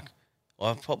I'm like,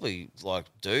 I probably, like,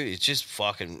 do. It just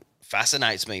fucking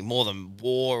fascinates me more than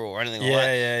war or anything like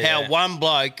that. How one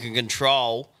bloke can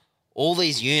control all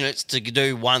these units to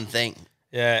do one thing.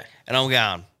 Yeah. And I'm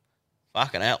going,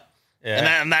 fucking hell.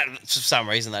 Yeah. And that for some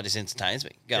reason, that just entertains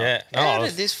me. Going, how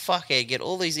did this fuckhead get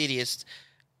all these idiots?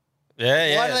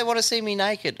 Why do they want to see me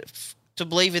naked? To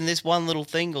believe in this one little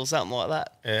thing or something like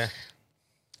that? Yeah.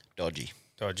 Dodgy.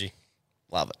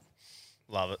 Love it.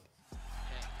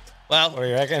 Well, what do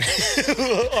you reckon?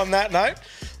 On that note,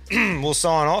 we'll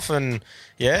sign off and,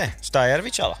 stay out of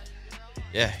each other.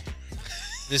 Yeah.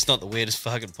 this not the weirdest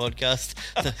fucking podcast?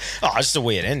 Oh, it's just a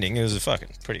weird ending. It was a fucking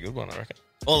pretty good one, I reckon.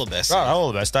 All the best. Right,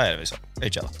 all the best. Stay out of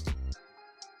each other.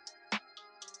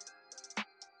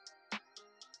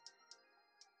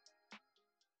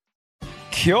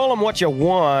 Call them what you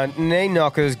want, knee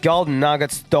knockers, golden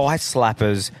nuggets, thigh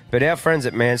slappers. But our friends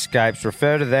at Manscaped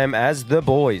refer to them as the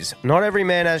boys. Not every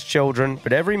man has children,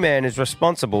 but every man is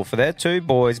responsible for their 2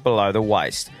 boys below the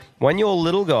waist. When your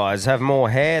little guys have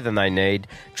more hair than they need,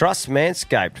 trust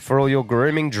Manscaped for all your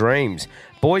grooming dreams.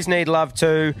 Boys need love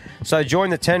too, so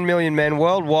join the 10 million men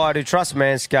worldwide who trust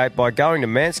Manscaped by going to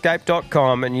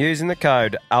manscaped.com and using the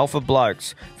code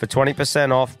ALPHABLOKES for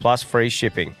 20% off plus free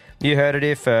shipping. You heard it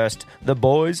here first. The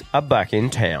boys are back in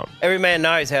town. Every man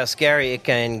knows how scary it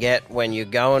can get when you're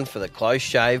going for the close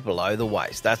shave below the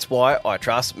waist. That's why I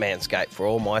trust Manscaped for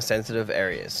all my sensitive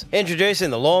areas.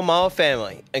 Introducing the Lawnmower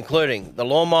family, including the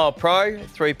Lawnmower Pro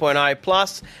 3.0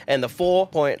 Plus and the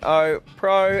 4.0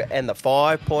 Pro and the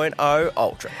 5.0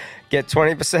 Ultra. Get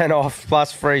 20% off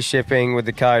plus free shipping with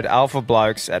the code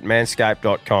ALPHABLOKES at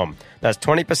manscaped.com. That's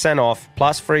 20% off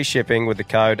plus free shipping with the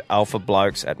code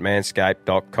ALPHABLOKES at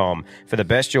manscaped.com. For the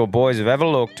best your boys have ever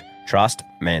looked, trust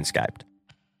Manscaped.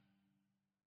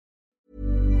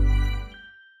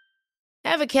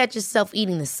 Ever catch yourself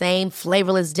eating the same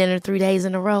flavorless dinner 3 days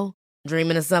in a row?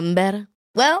 Dreaming of something better?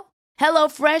 Well,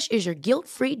 HelloFresh is your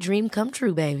guilt-free dream come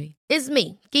true, baby. It's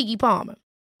me, Keke Palmer.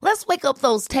 Let's wake up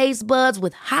those taste buds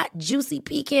with hot, juicy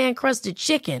pecan-crusted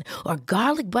chicken or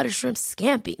garlic butter shrimp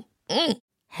scampi.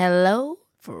 Hello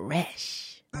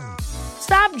Fresh.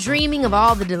 Stop dreaming of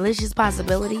all the delicious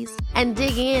possibilities and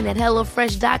dig in at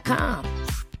HelloFresh.com.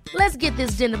 Let's get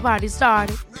this dinner party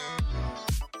started.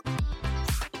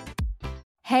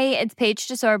 Hey, it's Paige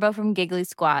DeSorbo from Giggly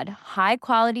Squad. High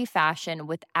quality fashion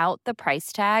without the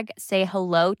price tag. Say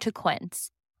hello to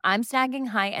Quince. I'm snagging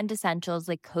high-end essentials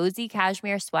like cozy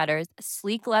cashmere sweaters,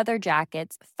 sleek leather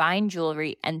jackets, fine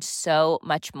jewelry, and so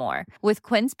much more. With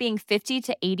Quince being 50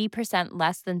 to 80%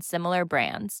 less than similar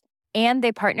brands. And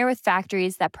they partner with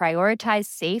factories that prioritize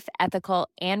safe, ethical,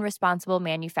 and responsible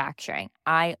manufacturing.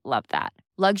 I love that.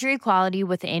 Luxury quality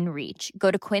within reach. Go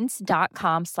to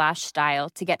quince.com/style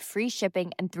to get free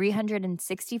shipping and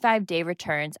 365-day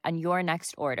returns on your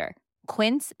next order.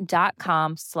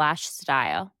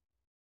 Quince.com/style.